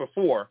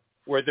before,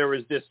 where there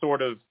was this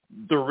sort of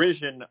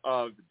derision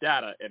of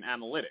data and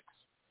analytics.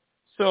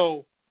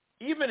 So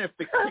even if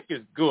the kick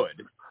is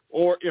good,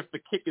 or if the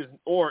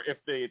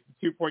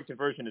 2-point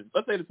conversion is,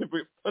 let's say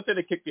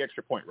they kick the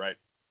extra point, right,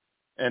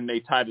 and they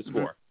tie the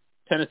score.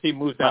 Tennessee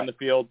moves down the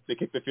field, they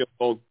kick the field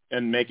goal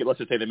and make it. Let's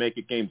just say they make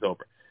it, game's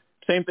over.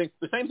 Same thing.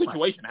 The same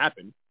situation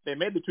happened. They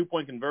made the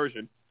 2-point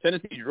conversion.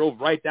 Tennessee drove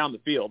right down the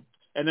field,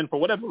 and then for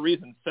whatever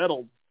reason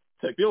settled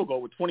to field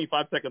goal with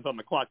 25 seconds on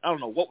the clock. I don't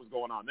know what was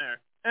going on there,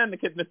 and the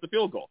kid missed the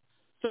field goal.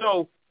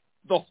 So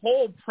the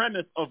whole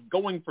premise of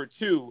going for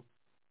two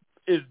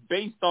is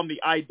based on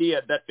the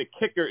idea that the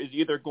kicker is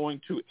either going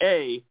to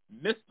A,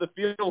 miss the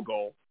field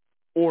goal,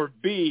 or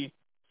B,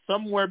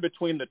 somewhere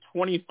between the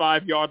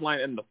 25-yard line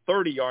and the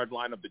 30-yard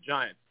line of the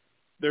Giants,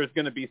 there's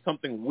going to be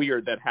something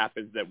weird that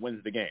happens that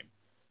wins the game.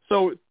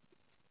 So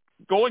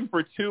going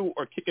for two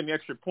or kicking the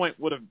extra point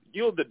would have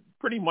yielded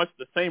pretty much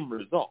the same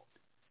result.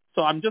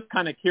 So I'm just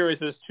kind of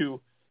curious as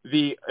to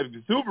the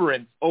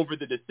exuberance over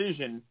the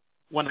decision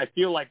when I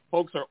feel like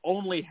folks are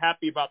only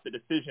happy about the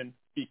decision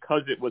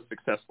because it was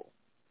successful.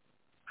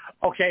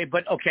 Okay,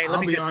 let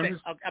me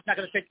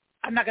just say,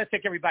 I'm not going to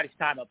take everybody's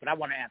time up, but I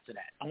want to answer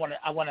that. I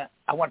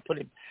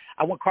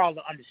want Carl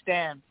to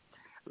understand.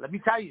 Let me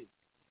tell you,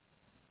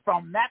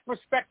 from that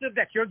perspective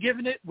that you're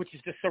giving it, which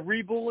is the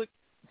cerebral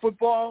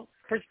football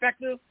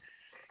perspective,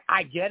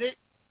 I get it.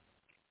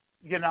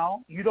 You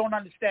know, you don't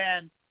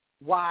understand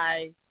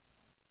why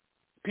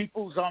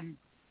people's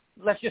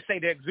let's just say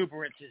their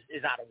exuberance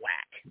is out of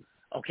whack.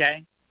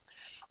 Okay,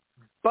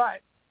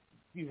 but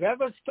you've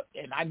ever,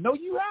 and I know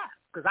you have,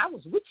 because I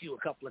was with you a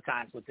couple of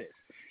times with this.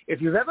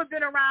 If you've ever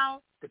been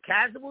around the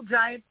casual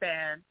Giant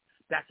fan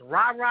that's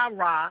rah, rah,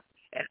 rah,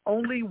 and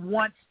only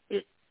wants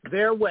it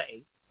their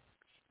way,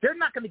 they're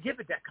not going to give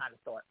it that kind of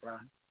thought,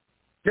 Ron.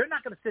 They're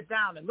not going to sit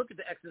down and look at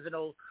the X's and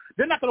O's.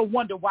 They're not going to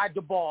wonder why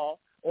the ball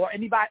or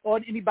anybody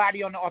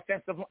on the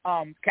offensive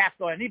cast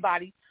or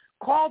anybody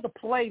called the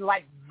play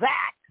like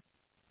that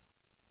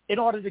in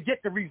order to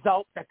get the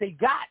result that they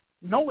got,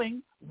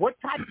 knowing the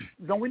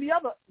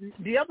other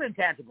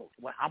intangibles.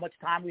 Well, how much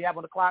time we have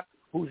on the clock?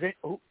 What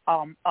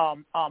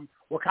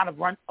kind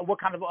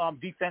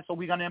of defense are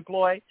we going to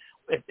employ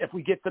if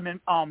we get them in?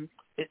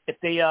 If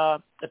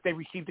they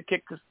receive the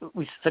kick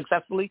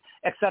successfully,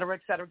 et cetera,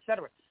 et cetera, et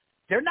cetera.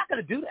 They're not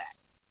going to do that.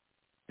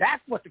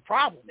 That's what the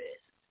problem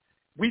is.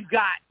 We've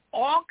got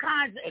all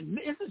kinds, and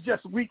this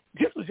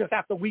was just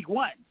after week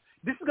one.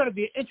 This is going to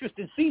be an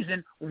interesting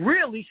season,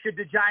 really, should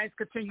the Giants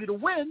continue to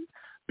win,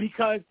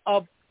 because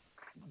of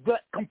the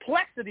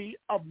complexity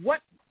of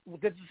what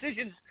the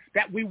decisions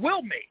that we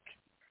will make.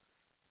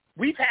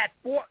 We've had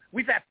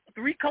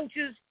 3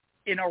 coaches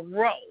in a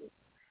row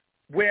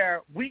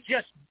where we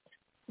just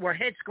were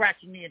head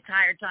scratching the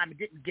entire time and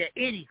didn't get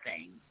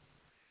anything.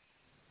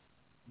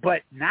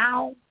 But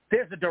now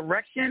there's a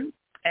direction,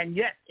 and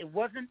yes, it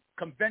wasn't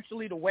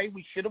conventionally the way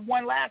we should have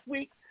won last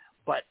week,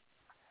 but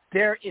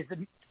there is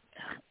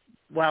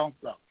look.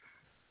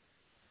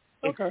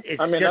 Okay.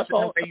 It's that's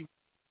all.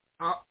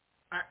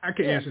 I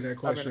can answer that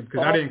question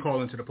because I didn't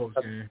call into the post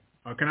game.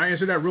 Can I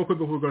answer that real quick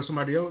before we go to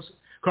somebody else?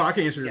 Carl, I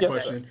can answer your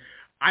question.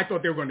 I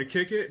thought they were going to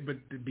kick it, but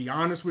to be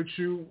honest with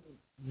you,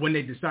 when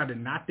they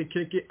decided not to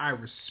kick it, I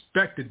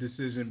respect the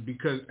decision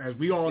because, as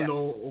we all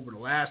know, over the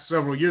last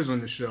several years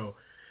on the show,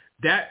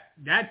 that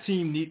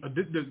team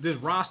this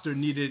roster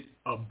needed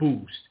a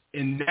boost,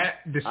 and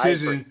that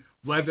decision,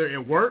 whether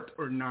it worked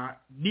or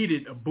not,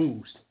 needed a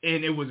boost,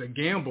 and it was a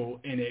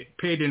gamble, and it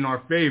paid in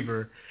our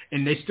favor,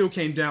 and they still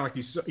came down like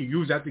you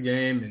used at the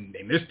game, and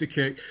they missed the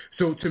kick.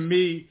 So to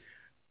me,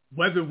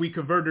 whether we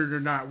converted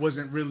or not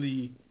wasn't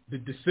really the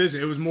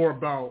decision. It was more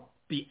about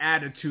the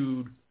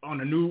attitude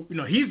on a new,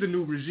 he's the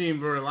new regime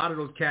where a lot of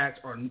those cats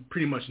are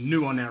pretty much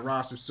new on that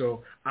roster.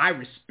 So I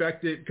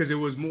respect it because it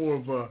was more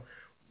of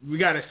we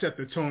got to set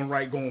the tone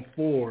right going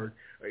forward.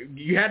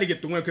 You had to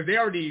get the win because they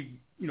already,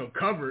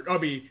 covered. I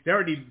mean, they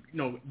already,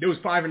 there was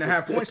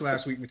 5.5 points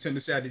last week with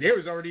Tennessee. They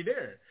was already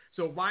there.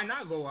 So why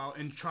not go out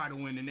and try to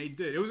win? And they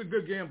did. It was a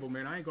good gamble,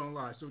 man. I ain't going to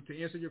lie. So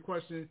to answer your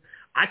question,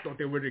 I thought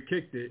they would have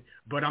kicked it,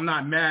 but I'm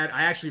not mad.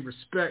 I actually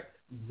respect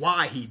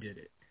why he did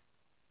it.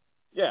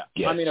 Yeah.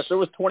 Yes. I mean, if there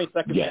was 20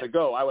 seconds to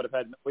go, I would have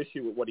had no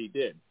issue with what he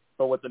did.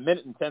 But with the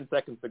minute and 10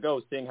 seconds to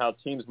go, seeing how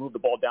teams move the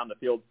ball down the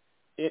field,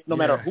 no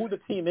matter who the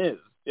team is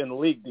in the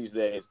league these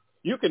days,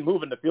 you can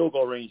move into field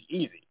goal range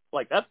easy.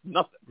 Like, that's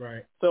nothing.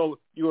 Right. So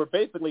you were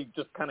basically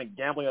just kind of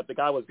gambling that the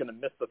guy was going to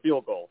miss the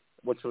field goal,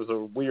 which was a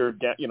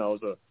weird,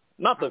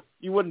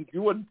 you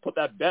wouldn't put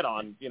that bet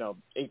on,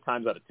 8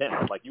 times out of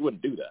 10. Like, you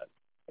wouldn't do that.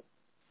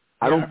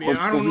 I don't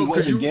know,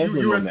 because you're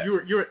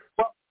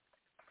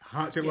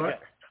say what?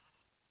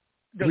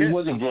 He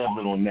wasn't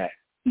gambling on that.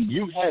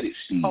 You had it,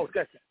 Steve. Oh,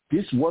 gotcha.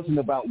 This wasn't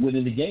about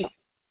winning the game.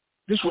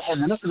 This had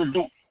nothing to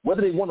do,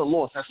 whether they won or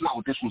lost, that's not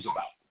what this was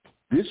about.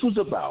 This was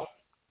about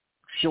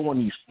showing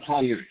these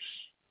players,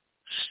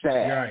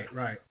 staff,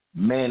 right.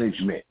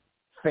 management,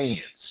 fans.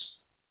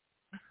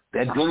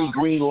 That Denny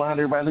Green line,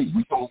 everybody,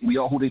 we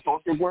are who they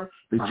thought they were.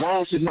 The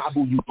Giants are not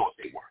who you thought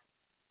they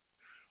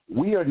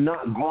were. We are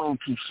not going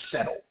to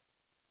settle.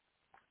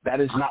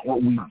 That is not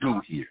what we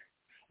do here.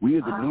 We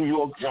are the New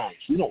York Giants.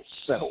 We don't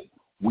settle.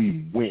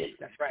 We win.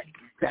 That's right.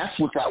 That's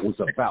what that was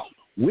about.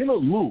 Win or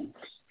lose,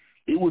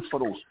 it was for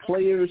those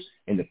players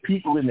and the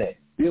people in that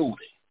building.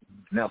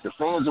 Now, if the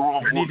fans are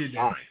on board,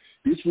 fine.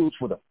 This was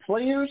for the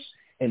players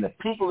and the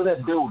people in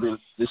that building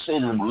that say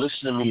to them,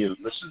 listen to me and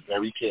listen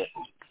very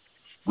carefully.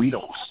 We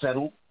don't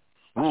settle.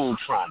 We ain't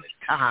trying to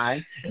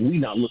tie, and we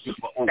not looking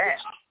for overtime.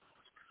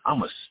 I'm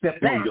going to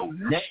step on your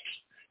neck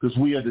because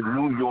we are the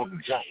New York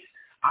Giants.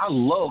 I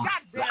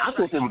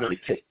thought they were going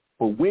to kick.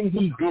 But when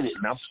he did it,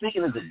 and I'm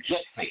speaking as a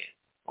Jet fan,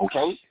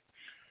 okay,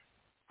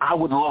 I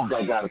would love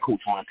that guy to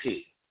coach my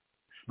team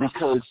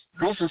because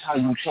this is how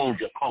you change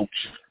your culture.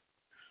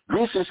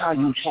 This is how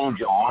you change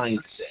your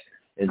mindset,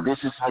 and this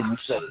is how you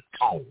set a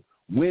tone.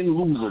 Win,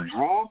 lose, or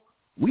draw,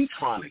 we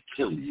trying to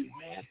kill you,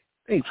 man.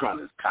 They ain't trying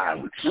to tie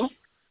with you.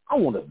 I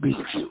want to beat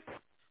you.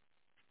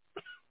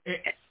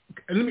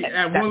 And let me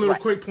add one little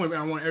quick point.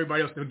 I want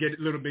everybody else to get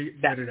a little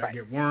bit better. To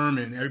get Worm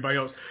and everybody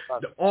else.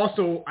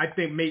 Also, I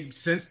think made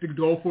sense to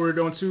go for it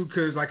on too,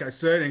 because like I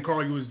said, and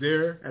Carl, you was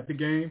there at the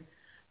game.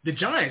 The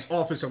Giants'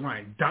 offensive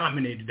line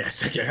dominated that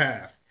second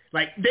half.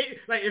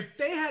 If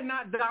they had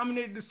not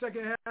dominated the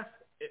second half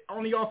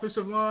on the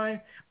offensive line,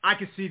 I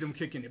could see them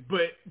kicking it.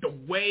 But the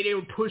way they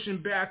were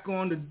pushing back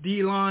on the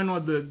D line or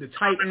the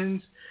tight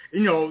ends,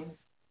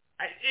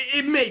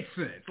 it made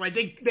sense. Like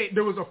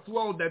there was a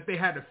flow that they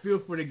had to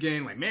feel for the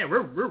game. Like, man,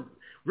 we're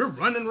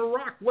running the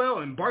rock well,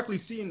 and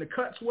Barkley seeing the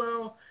cuts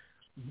well.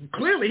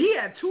 Clearly, he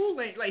had 2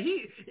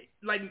 lanes.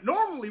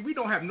 Normally we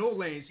don't have no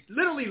lanes.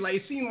 Literally,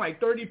 it seemed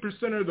like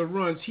 30% of the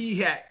runs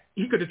he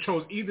could have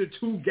chose either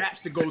 2 gaps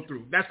to go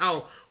through. That's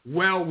how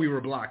well we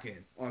were blocking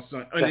on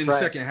Sunday. In the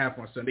second half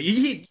on Sunday.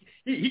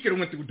 He could have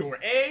went through door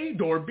A,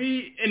 door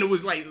B, and it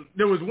was like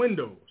there was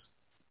windows.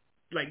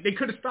 Like, they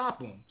could have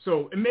stopped him.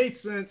 So it made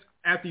sense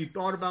after you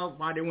thought about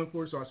why they went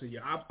for it. So I said, yeah,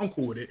 I'm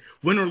cool with it.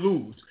 Win or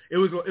lose. It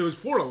was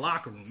for the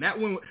locker room.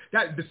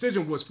 That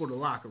decision was for the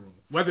locker room,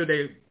 whether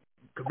they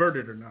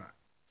converted or not.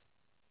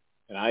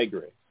 And I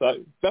agree. So I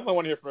definitely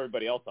want to hear from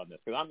everybody else on this,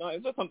 because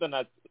it's just something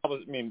that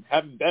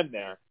having been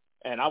there,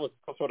 and I was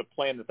sort of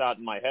playing this out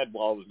in my head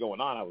while it was going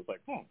on. I was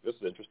like, this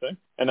is interesting.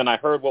 And then I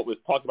heard what was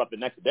talked about the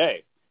next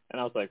day, and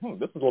I was like,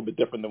 this is a little bit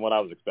different than what I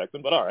was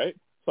expecting, but all right.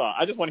 So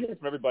I just want to hear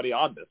from everybody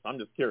on this. I'm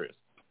just curious.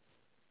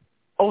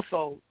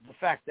 Also, the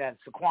fact that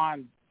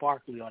Saquon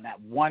Barkley on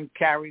that 1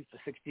 carry for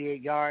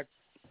 68 yards,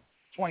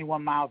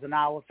 21 miles an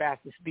hour,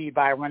 fastest speed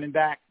by a running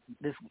back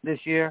this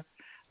year.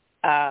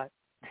 I'd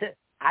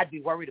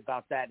be worried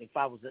about that if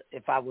I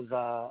was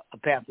a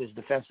Panthers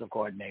defensive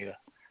coordinator.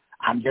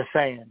 I'm just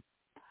saying.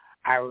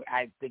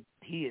 I think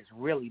he is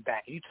really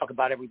back. You talk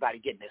about everybody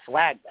getting their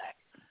swag back.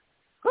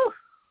 Whew.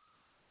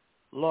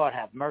 Lord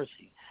have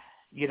mercy.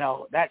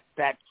 That's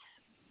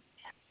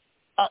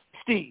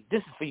Steve, this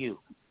is for you.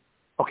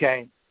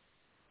 Okay,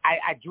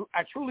 I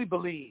truly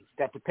believe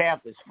that the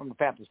Panthers, from the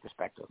Panthers'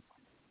 perspective,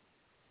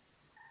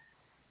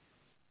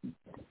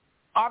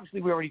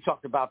 obviously we already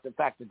talked about the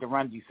fact that the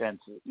run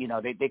defense,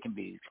 they can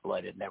be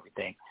exploited and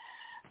everything,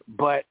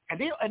 but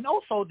and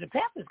also the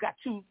Panthers got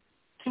two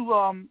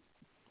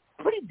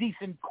pretty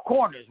decent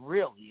corners,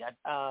 really.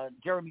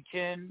 Jeremy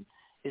Chin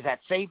is at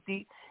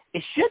safety.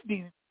 They should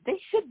be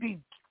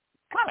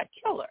kind of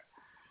killer,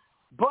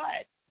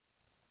 but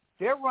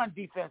their run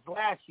defense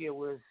last year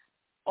was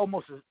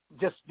almost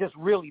just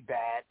really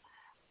bad.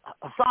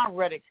 Hassan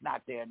Reddick's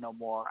not there no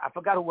more. I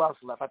forgot who else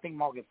left. I think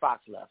Morgan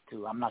Fox left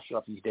too. I'm not sure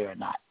if he's there or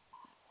not.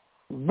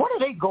 What are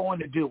they going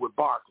to do with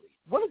Barkley?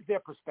 What is their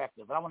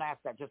perspective? And I want to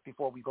ask that just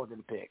before we go to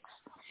the picks.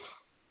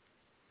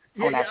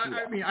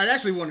 I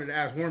actually wanted to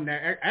ask Worm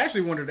that. I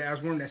actually wanted to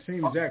ask Worm that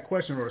same exact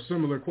question or a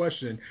similar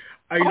question.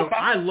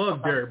 I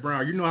love Derrick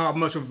Brown. You know how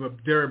much of a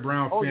Derrick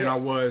Brown fan I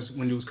was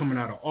when he was coming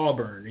out of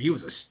Auburn. He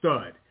was a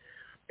stud.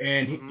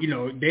 And,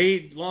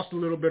 they lost a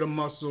little bit of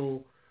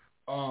muscle.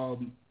 I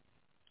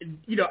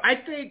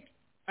think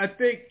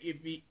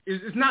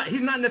he's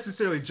not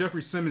necessarily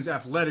Jeffrey Simmons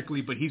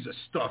athletically, but he's a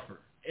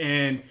stuffer.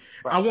 And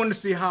I want to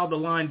see how the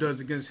line does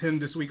against him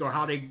this week, or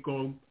how they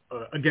go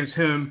against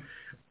him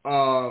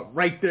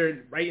right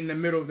there, right in the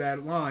middle of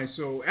that line.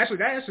 So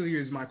that actually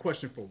is my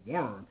question for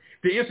Worm.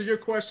 To answer your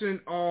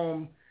question,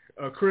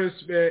 Chris,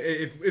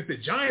 if the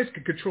Giants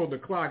could control the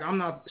clock, I'm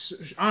not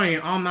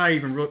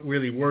even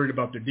really worried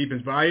about their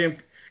defense, but I am.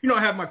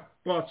 I have my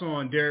thoughts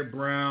on Derek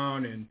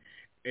Brown and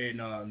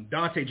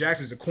Dante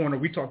Jackson as a corner.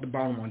 We talked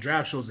about him on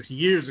draft shows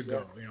years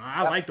ago.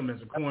 I liked him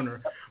as a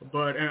corner,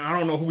 but I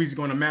don't know who he's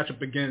going to match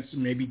up against.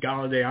 Maybe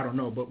Galladay, I don't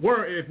know. But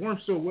if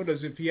Worm's still with us,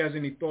 if he has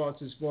any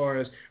thoughts as far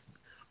as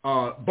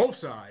both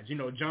sides,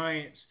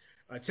 Giants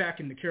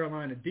attacking the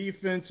Carolina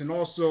defense, and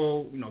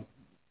also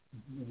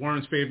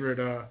Worm's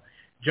favorite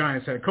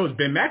Giants head coach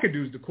Ben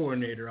McAdoo's the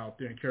coordinator out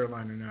there in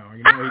Carolina now.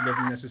 He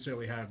doesn't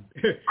necessarily have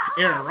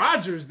Aaron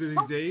Rodgers these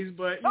days,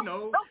 but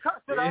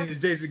in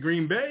his days at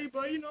Green Bay.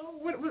 But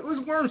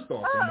what's Worm's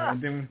thoughts on that?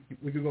 And then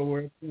we can go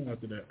where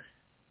after that.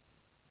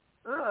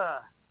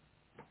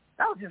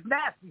 That was just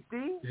nasty,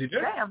 Steve. Is he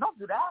there? Damn, don't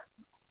do that.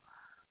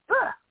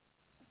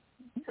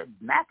 He said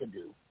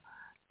McAdoo.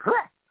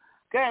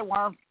 Okay,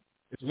 Worm.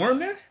 Is Worm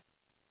there?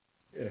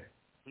 Yeah.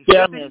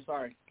 Yeah, I'm here.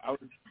 Sorry, I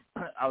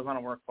was on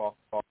a work call.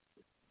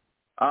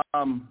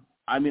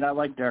 I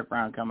like Derek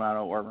Brown coming out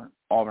of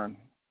Auburn.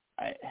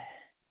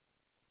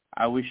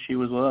 I wish he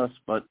was with us,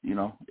 but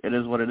it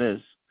is what it is.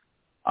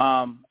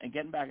 And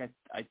getting back,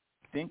 I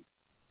think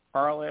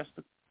Carl asked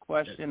the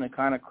question. It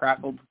kind of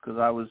crackled because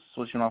I was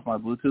switching off my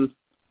Bluetooth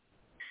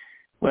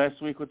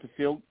last week with the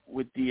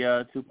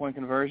 2-point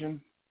conversion.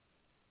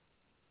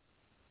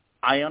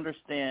 I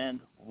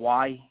understand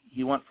why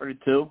he went for the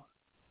 2,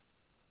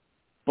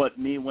 but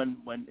me when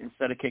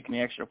instead of kicking the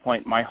extra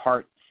point, my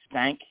heart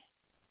stank.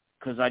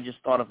 Because I just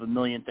thought of a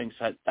million things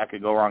that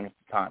could go wrong at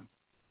the time.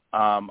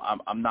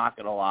 I'm not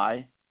going to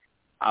lie.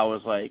 I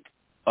was like,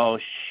 oh,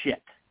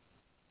 shit.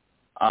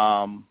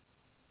 But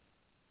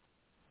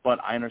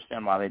I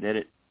understand why they did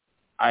it.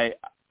 I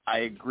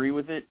agree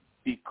with it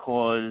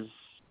because,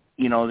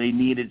 they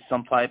needed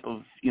some type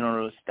of,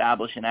 to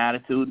establish an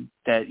attitude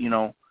that,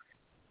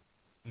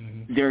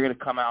 they're going to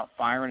come out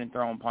firing and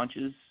throwing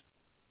punches.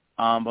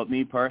 But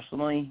me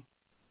personally,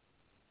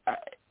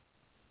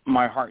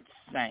 my heart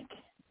sank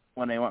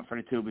when they went for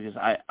the 2 because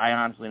I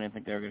honestly didn't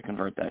think they were going to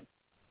convert that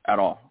at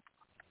all.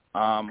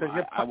 I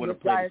would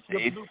have played it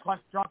safe. You're blue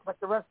punch drunk like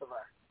the rest of us.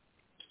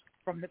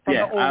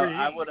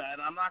 I would,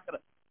 and I'm not gonna,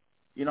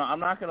 I'm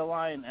not gonna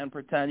lie and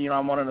pretend,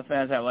 I'm one of the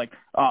fans that like,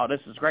 oh, this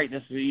is great.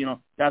 This is,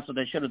 that's what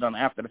they should have done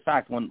after the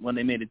fact when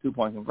they made a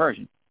 2-point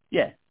conversion.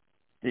 Yeah,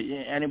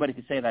 anybody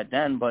could say that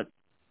then, but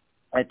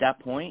at that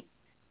point,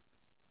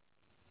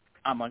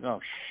 I'm like,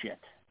 oh shit.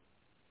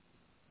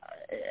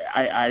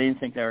 I didn't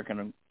think they were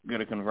gonna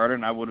convert it,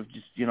 and I would have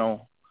just,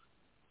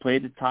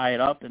 played to tie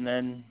it up, and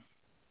then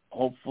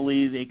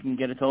hopefully they can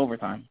get it to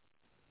overtime.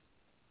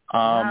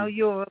 Now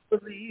you're a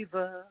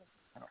believer.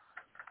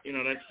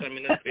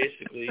 That's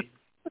basically.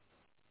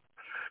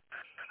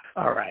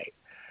 All right.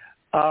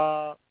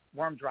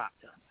 Worm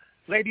dropped him.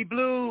 Lady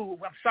Blue,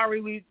 I'm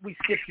sorry we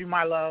skipped you,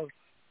 my love.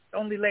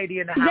 Only lady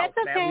in the house,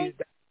 That's okay. man.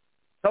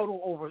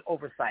 Total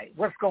oversight.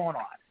 What's going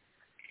on?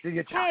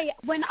 Hey,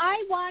 when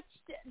I watched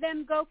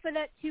them go for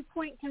that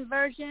 2-point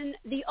conversion,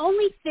 the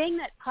only thing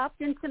that popped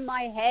into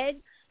my head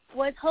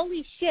was,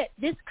 holy shit,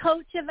 this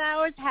coach of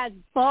ours has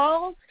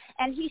balls,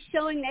 and he's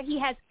showing that he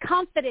has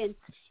confidence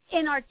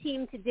in our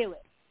team to do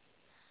it.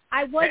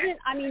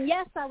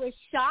 Yes, I was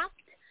shocked,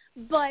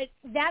 but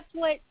that's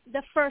what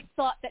the first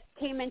thought that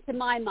came into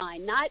my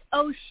mind. Not,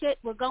 oh, shit,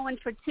 we're going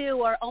for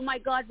 2, or, oh, my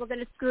God, we're going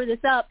to screw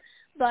this up.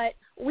 But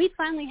we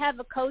finally have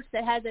a coach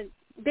that has a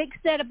big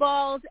set of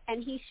balls,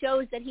 and he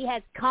shows that he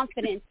has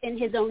confidence in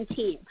his own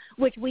team,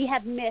 which we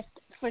have missed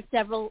for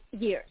several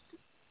years.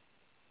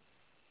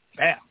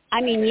 Yeah.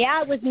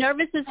 I was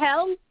nervous as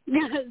hell,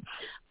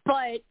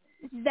 but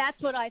that's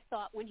what I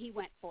thought when he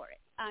went for it.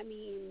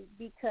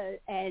 Because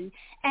and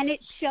it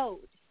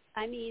showed.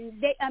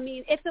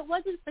 If it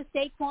wasn't for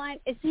Saquon,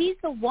 he's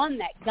the one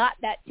that got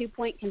that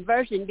 2-point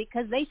conversion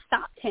because they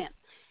stopped him.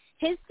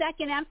 His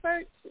second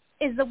effort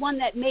is the one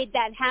that made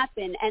that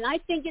happen. And I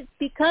think it's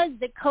because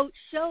the coach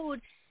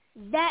showed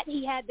that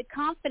he had the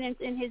confidence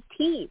in his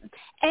team.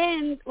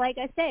 And like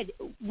I said,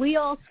 we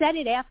all said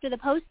it after the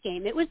post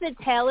game. It was a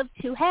tale of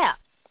 2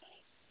 halves.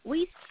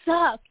 We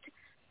sucked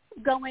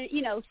going,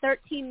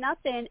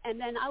 13-0, and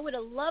then I would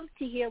have loved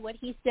to hear what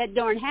he said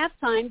during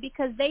halftime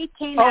because they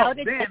came out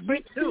a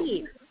different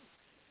team.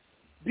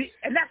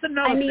 And that's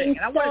another thing, and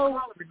I want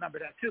to remember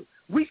that too.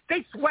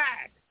 They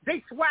swagged.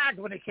 They swagged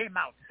when they came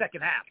out second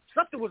half.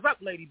 Something was up,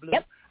 Lady Blue.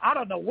 Yep. I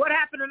don't know what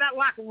happened in that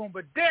locker room,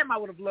 but damn, I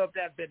would have loved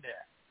to have been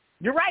there.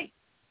 You're right.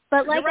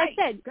 But like I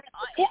said,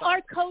 our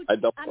coach,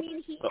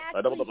 he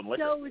actually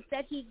shows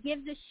that he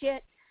gives a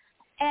shit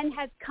and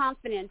has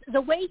confidence.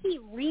 The way he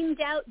reamed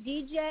out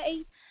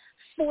DJ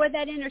for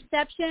that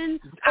interception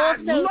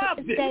also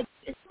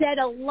said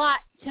a lot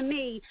to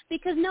me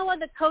because no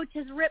other coach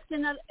has ripped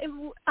another.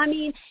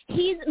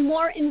 He's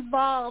more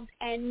involved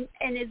and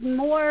is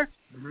more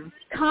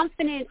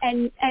confident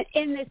and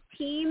in this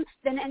team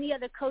than any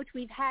other coach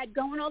we've had,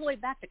 going all the way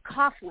back to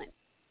Coughlin.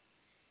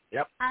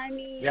 Yep.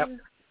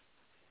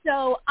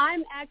 So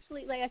I'm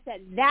actually, like I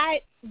said,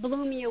 that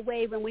blew me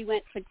away when we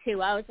went for 2.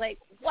 I was like,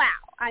 wow.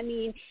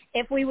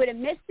 If we would have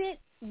missed it,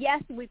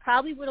 yes, we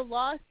probably would have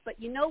lost, but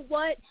you know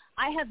what?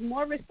 I have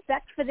more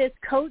respect for this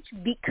coach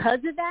because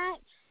of that.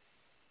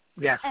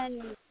 Yes.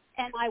 And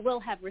I will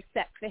have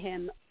respect for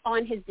him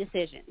on his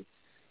decisions.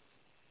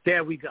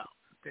 There we go.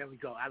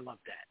 I love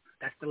that.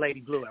 That's the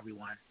Lady Blue,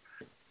 everyone.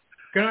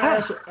 Can I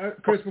ask,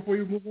 Chris, before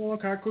you move on,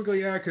 can I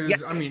quickly add? Because,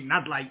 I mean,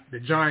 not like the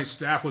Giants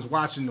staff was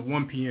watching the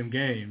 1 p.m.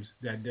 games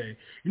that day.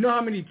 You know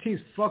how many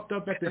teams fucked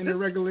up at the end of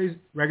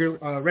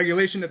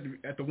regulation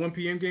at the 1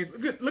 p.m. games?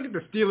 Look at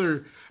the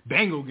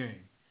Steelers-Bengal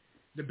game.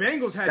 The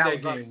Bengals had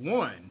that game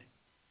won,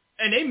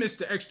 and they missed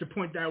the extra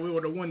point that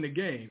would have won the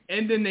game.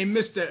 And then they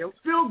missed that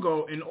field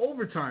goal in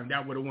overtime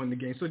that would have won the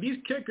game. So these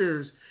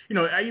kickers, you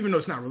know, even though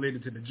it's not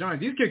related to the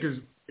Giants, these kickers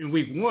in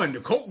week 1, the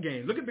Colt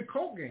game, look at the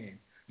Colt game.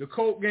 The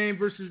Colt game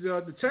versus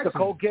the Texans. The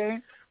Colt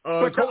game.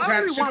 But the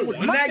ugly one was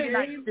Monday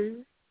night.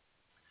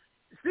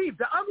 Steve,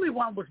 the ugly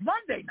one was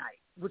Monday night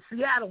with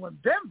Seattle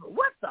and Denver.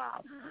 What the?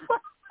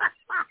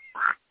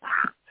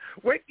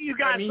 Wait till you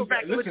guys go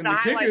back and look at the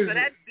highlights of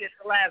that shit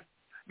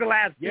the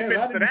last yeah, few minutes a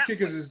lot of these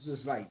kickers is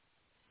just like,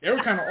 they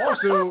were kind of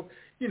also,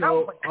 you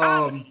know,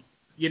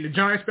 the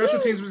Giants special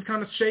teams was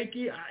kind of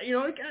shaky.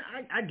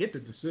 I get the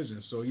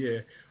decision. So, yeah.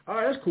 All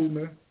right, that's cool,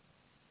 man.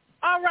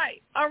 All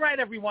right,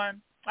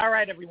 everyone.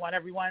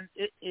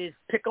 It is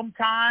pick'em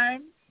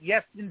time.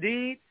 Yes,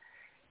 indeed.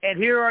 And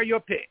here are your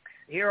picks.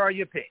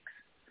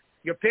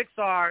 Your picks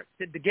are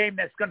the game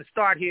that's going to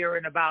start here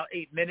in about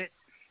 8 minutes.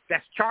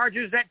 That's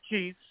Chargers at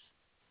Chiefs,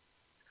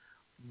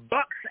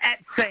 Bucks at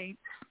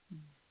Saints,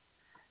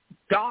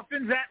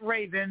 Dolphins at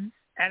Ravens,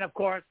 and, of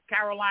course,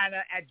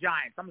 Carolina at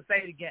Giants. I'm going to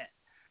say it again.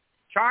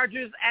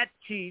 Chargers at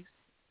Chiefs,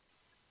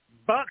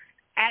 Bucks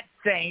at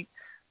Saints,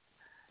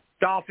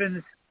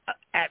 Dolphins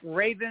at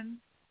Ravens,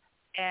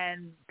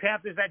 and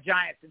Panthers at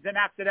Giants. And then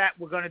after that,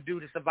 we're going to do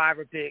the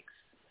survivor picks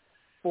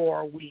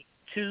for week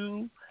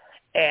 2.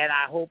 And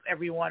I hope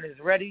everyone is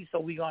ready. So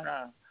we're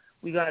gonna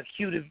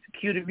cue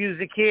the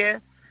music here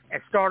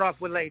and start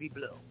off with Lady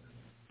Blue.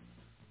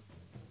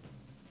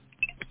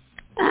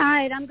 All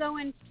right, I'm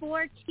going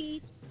 4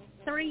 Chiefs,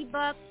 3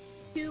 Bucks,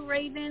 2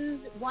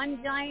 Ravens,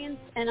 1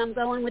 Giants, and I'm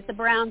going with the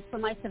Browns for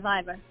my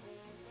survivor.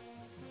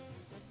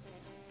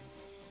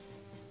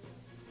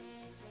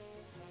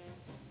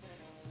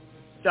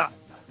 Done.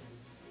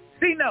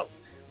 C-Note.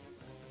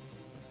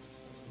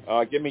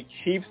 Give me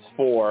Chiefs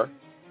 4,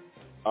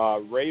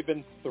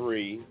 Ravens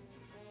 3,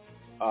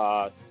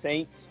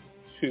 Saints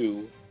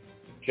 2,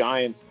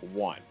 Giants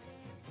 1.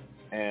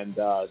 And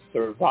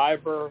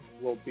survivor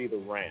will be the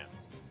Rams.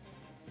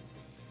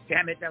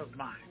 Damn it, that was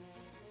mine.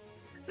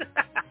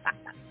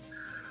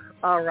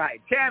 All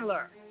right,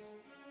 Chandler.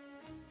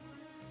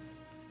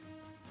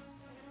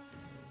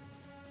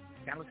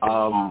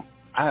 I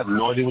have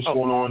no idea what's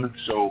going on,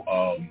 so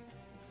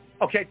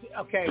Okay.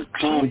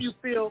 How do you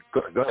feel?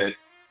 Go ahead.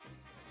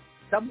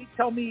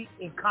 Tell me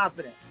in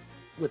confidence.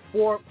 With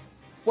 4,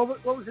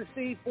 what was it,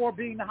 Steve? 4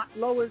 being the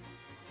lowest?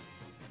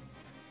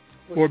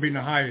 4 being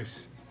the highest.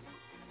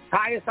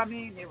 Highest, I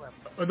mean?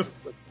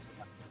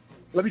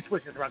 Let me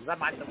switch this around because I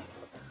might know.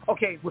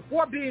 Okay, with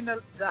 4 being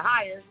the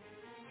highest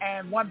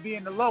and 1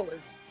 being the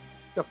lowest,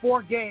 the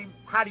 4 games,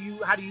 how do you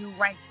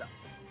rank them?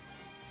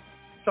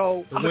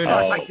 So I'm going to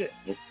start like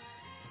this.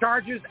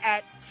 Chargers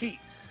at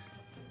Chiefs.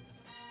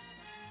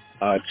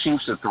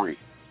 Chiefs at 3.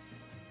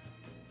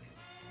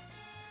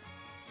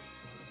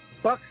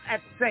 Bucks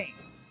at Saints.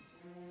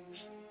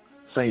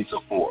 Saints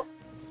at 4.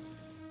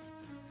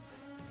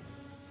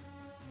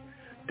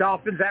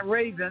 Dolphins at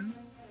Ravens.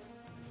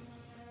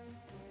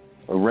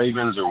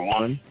 Ravens are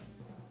 1.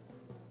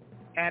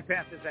 And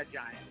Panthers at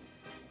Giants.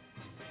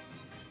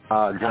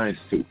 Giants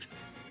 2.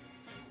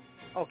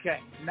 Okay,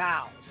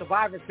 now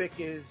survivor pick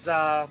is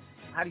how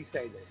do you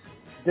say this?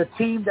 The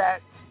team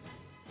that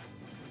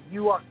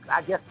you are,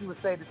 I guess you would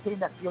say, the team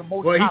that's your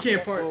most. Well,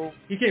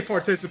 he can't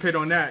participate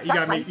on that. You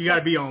got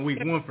to be on week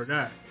 1 for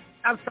that.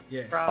 I'm sorry,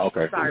 yeah. bro.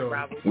 Okay. Sorry,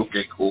 bro.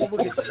 Okay, cool.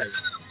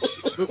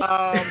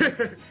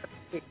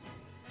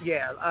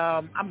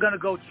 I'm gonna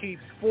go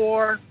Chiefs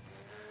 4,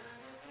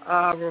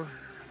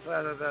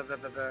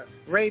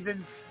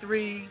 Ravens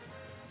 3,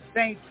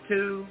 Saints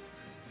 2,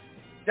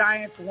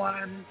 Giants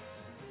 1.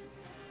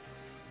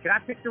 Can I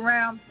pick the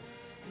Rams?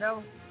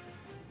 No.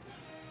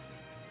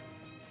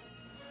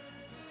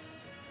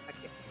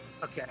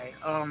 Okay.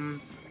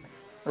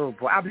 Oh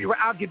boy,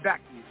 I'll get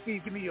back to you.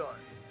 Steve, give me yours.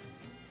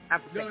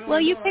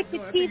 You picked the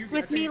Chiefs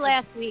with me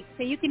last week,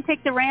 so you can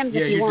pick the Rams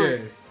if you want. Yeah, you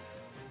did.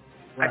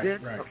 Right, I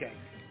did? Right. Okay.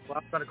 Well,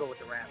 I'm going to go with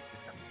the Rams.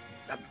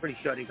 I'm pretty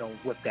sure they're going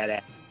to whip that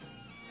ass.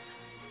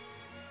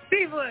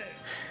 Cleveland!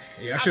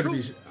 Yeah,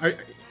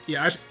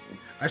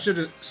 I should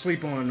have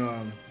sleep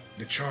on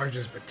the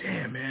Chargers, but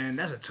damn, man,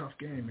 that's a tough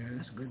game, man.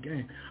 That's a good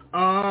game.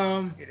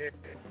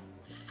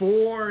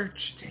 4,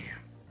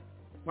 damn.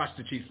 Watch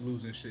the Chiefs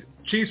lose and shit.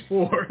 Chiefs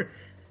 4,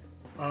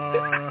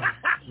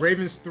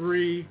 Ravens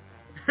 3.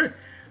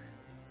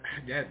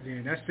 That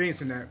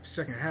Saints in that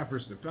second half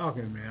versus the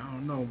Falcons, man. I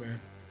don't know,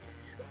 man.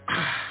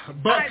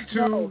 Bucks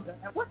 2.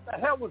 What the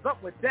hell was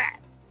up with that?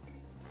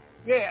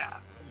 Yeah,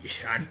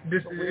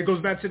 it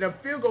goes back to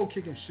that field goal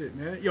kicking shit,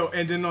 man. Yo,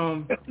 and then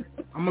I'm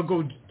gonna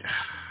go.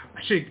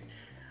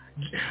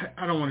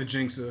 I don't want to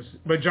jinx us,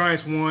 but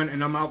Giants won,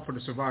 and I'm out for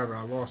the Survivor.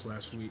 I lost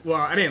last week.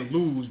 Well, I didn't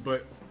lose,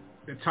 but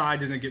the tie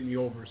didn't get me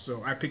over,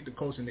 so I picked the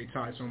Colts and they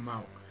tied, so I'm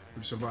out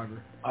for the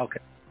Survivor. Okay.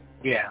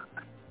 Yeah.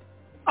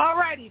 All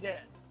righty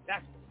then.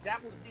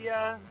 That was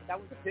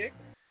the pick.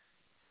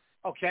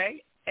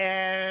 Okay,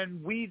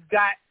 and we've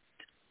got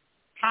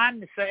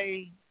time to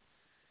say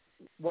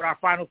what our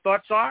final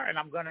thoughts are, and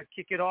I'm going to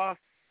kick it off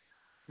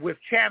with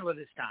Chandler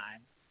this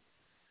time.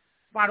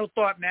 Final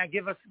thought, man.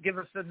 Give us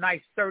a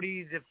nice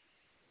 30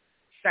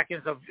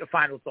 seconds of your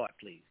final thought,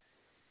 please.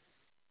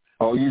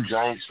 All you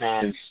Giants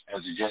fans,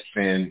 as a Jets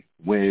fan,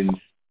 when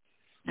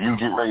you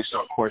get ready to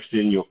start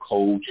questioning your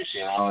coach and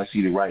saying, "Oh, I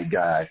see the right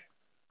guy,"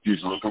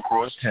 just look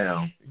across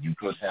town. You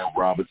could have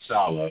Robert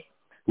Saleh,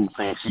 who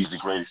thinks he's the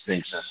greatest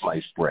thing since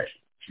sliced bread.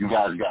 You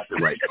guys got the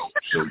right coach,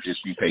 so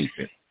just be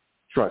patient.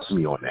 Trust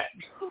me on that.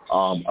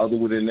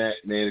 Other than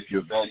that, man, if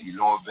you're a vet, you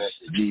know a vet,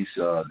 these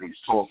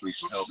talk, please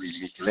help me to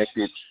get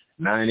connected.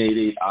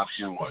 988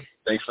 option 1.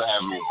 Thanks for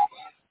having me on.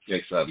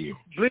 Thanks for having you.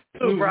 Bleed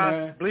blue,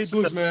 bro. Bleed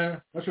blue,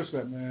 man. That's what's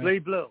up, man.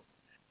 Bleed blue.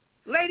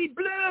 Lady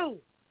Blue.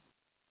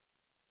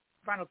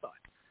 Final thought.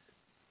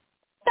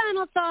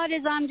 Final thought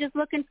is I'm just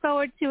looking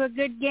forward to a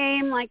good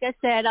game. Like I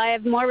said, I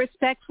have more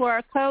respect for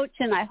our coach,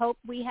 and I hope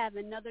we have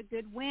another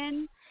good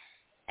win.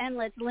 And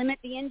let's limit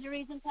the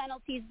injuries and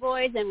penalties,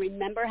 boys, and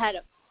remember how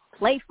to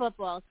play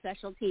football,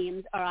 special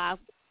teams, or I'll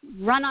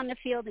run on the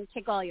field and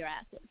kick all your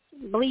asses.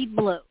 Bleed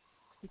blue.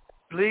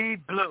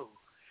 Bleed blue.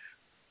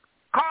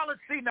 Call it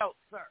C-Note,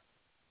 sir.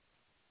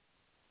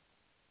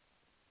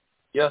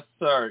 Yes,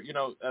 sir. You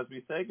know, as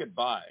we say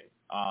goodbye,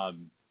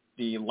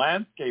 the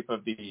landscape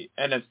of the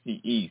NFC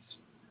East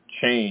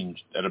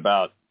changed at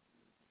about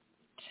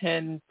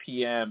 10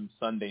 p.m.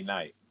 Sunday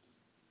night.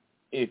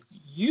 If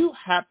you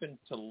happen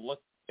to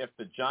look, if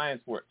the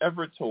Giants were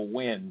ever to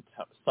win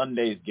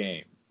Sunday's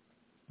game,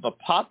 the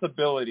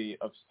possibility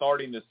of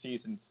starting the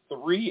season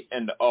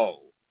 3-0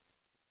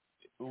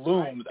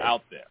 looms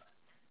out there.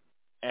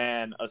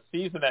 And a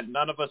season that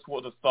none of us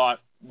would have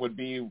thought would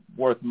be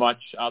worth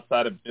much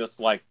outside of just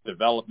like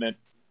development,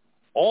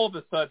 all of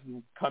a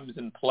sudden comes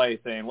in play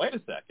saying, wait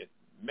a second,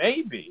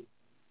 maybe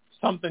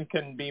something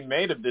can be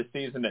made of this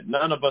season that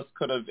none of us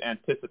could have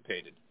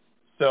anticipated.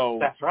 So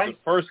that's right.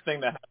 The first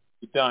thing that has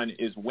to be done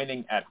is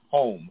winning at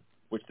home,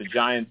 which the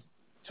Giants,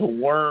 as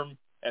Worm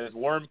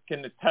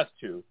can attest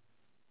to,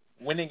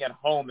 winning at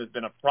home has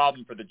been a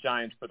problem for the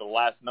Giants for the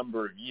last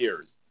number of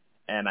years.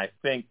 And I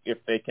think if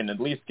they can at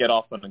least get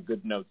off on a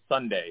good note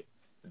Sunday,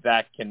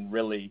 that can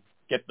really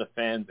get the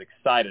fans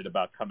excited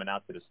about coming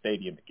out to the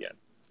stadium again.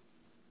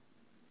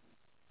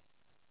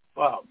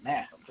 Oh,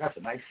 man, that's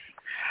nice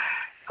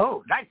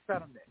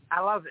sentiment.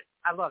 I love it.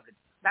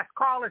 That's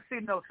Call and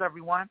C-Notes,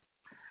 everyone.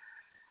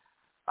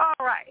 All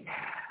right.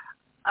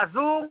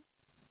 Azul,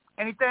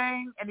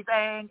 anything? I'm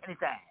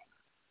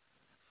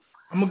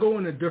going to go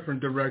in a different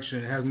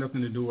direction. It has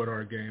nothing to do with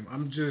our game.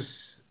 I'm just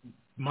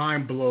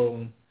mind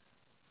blown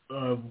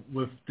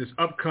with this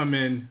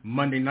upcoming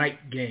Monday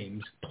night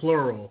games,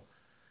 plural.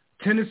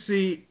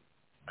 Tennessee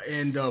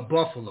and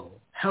Buffalo,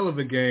 hell of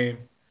a game.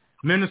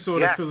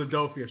 Minnesota,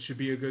 Philadelphia should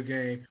be a good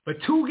game. But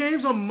 2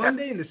 games on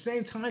Monday in the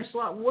same time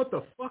slot, what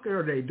the fuck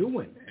are they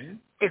doing, man?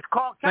 It's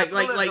called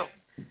capitalism.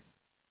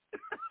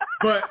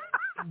 But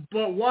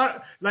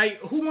what? Like,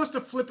 who wants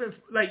to flip it?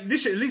 Like,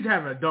 this should at least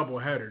have a double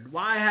header.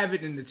 Why have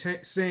it in the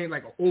same,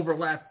 like,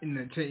 overlap in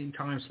the same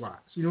time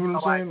slots? You know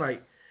what I'm saying?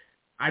 Like,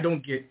 I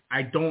don't get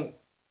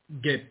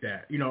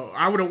that. You know,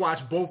 I would have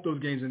watched both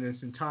those games in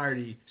its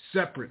entirety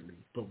separately.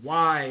 But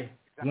why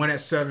one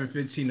at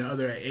 7:15, the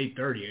other at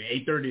 8:30, and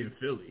 8:30 in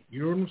Philly?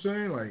 You know what I'm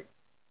saying? Like,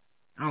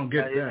 I don't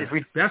get that.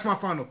 That's my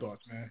final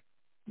thoughts, man.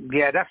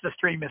 Yeah, that's the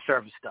streaming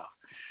service stuff.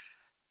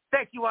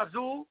 Thank you,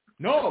 Azul.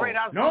 No.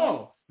 That's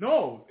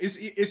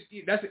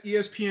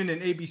ESPN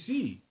and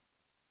ABC.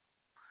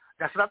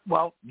 That's not,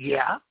 well,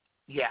 yeah.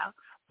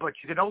 But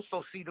you can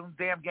also see them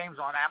damn games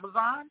on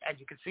Amazon, and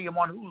you can see them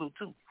on Hulu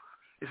too.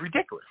 It's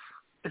ridiculous.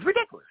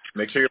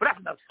 Make sure you're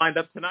signed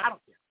up tonight.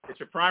 Get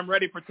your prime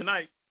ready for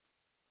tonight.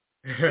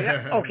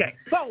 Yeah. Okay.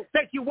 So,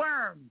 thank you,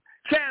 Worm,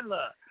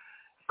 Chandler,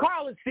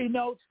 Carl and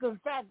C-Notes, the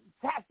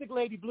fantastic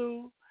Lady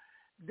Blue.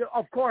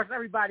 Of course,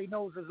 everybody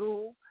knows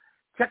Azul.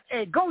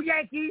 Go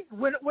Yankees,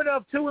 winner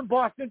of 2 in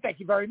Boston. Thank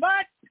you very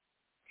much.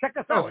 Check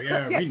us out. Oh,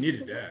 yeah, we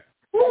needed that.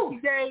 Yankee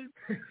Game,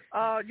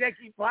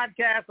 Yankee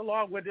podcast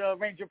along with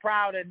Ranger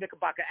Proud and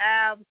Knickerbocker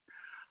Avs.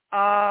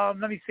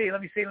 Let me see.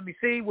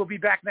 We'll be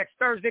back next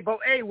Thursday. But,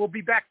 hey, we'll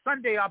be back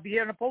Sunday. I'll be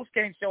here in a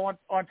post-game show on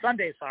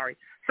Sunday,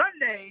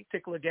 Sunday,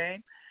 particular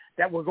game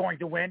that we're going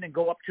to win and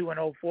go up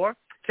 2-0 for.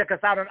 Check us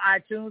out on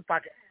iTunes,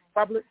 Pocket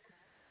Public,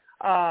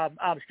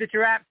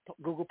 Stitcher app,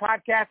 Google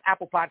Podcasts,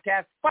 Apple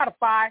Podcasts,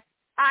 Spotify,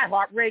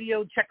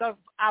 iHeartRadio. Check us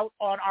out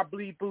on our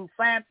Bleed Blue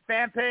fan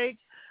page.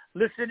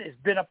 Listen, it's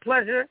been a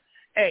pleasure.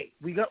 Hey,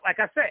 we go. Like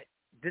I said,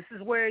 this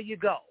is where you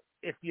go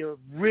if you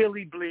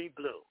really bleed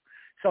blue.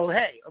 So,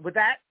 hey, with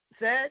that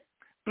said,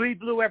 bleed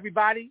blue,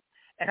 everybody.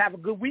 and have a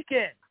good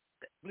weekend.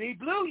 Bleed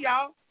blue,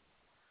 y'all.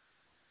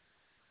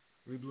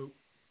 Bleed blue.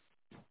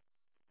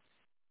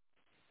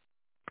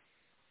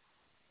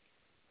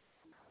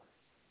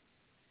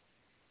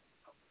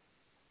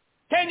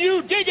 Can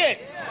you dig it?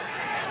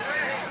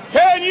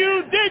 Can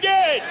you dig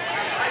it?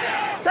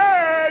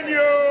 Can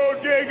you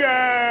dig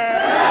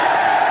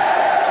it?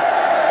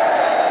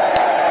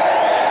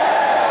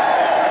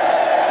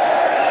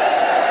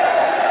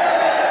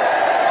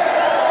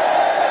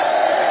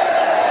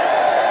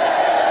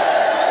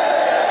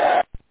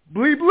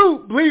 Bleed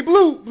blue, bleed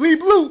blue, bleed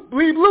blue,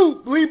 bleed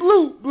blue, bleed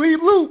blue, bleed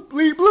blue,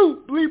 bleed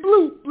blue, bleed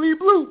blue, bleed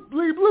blue,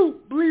 bleed blue.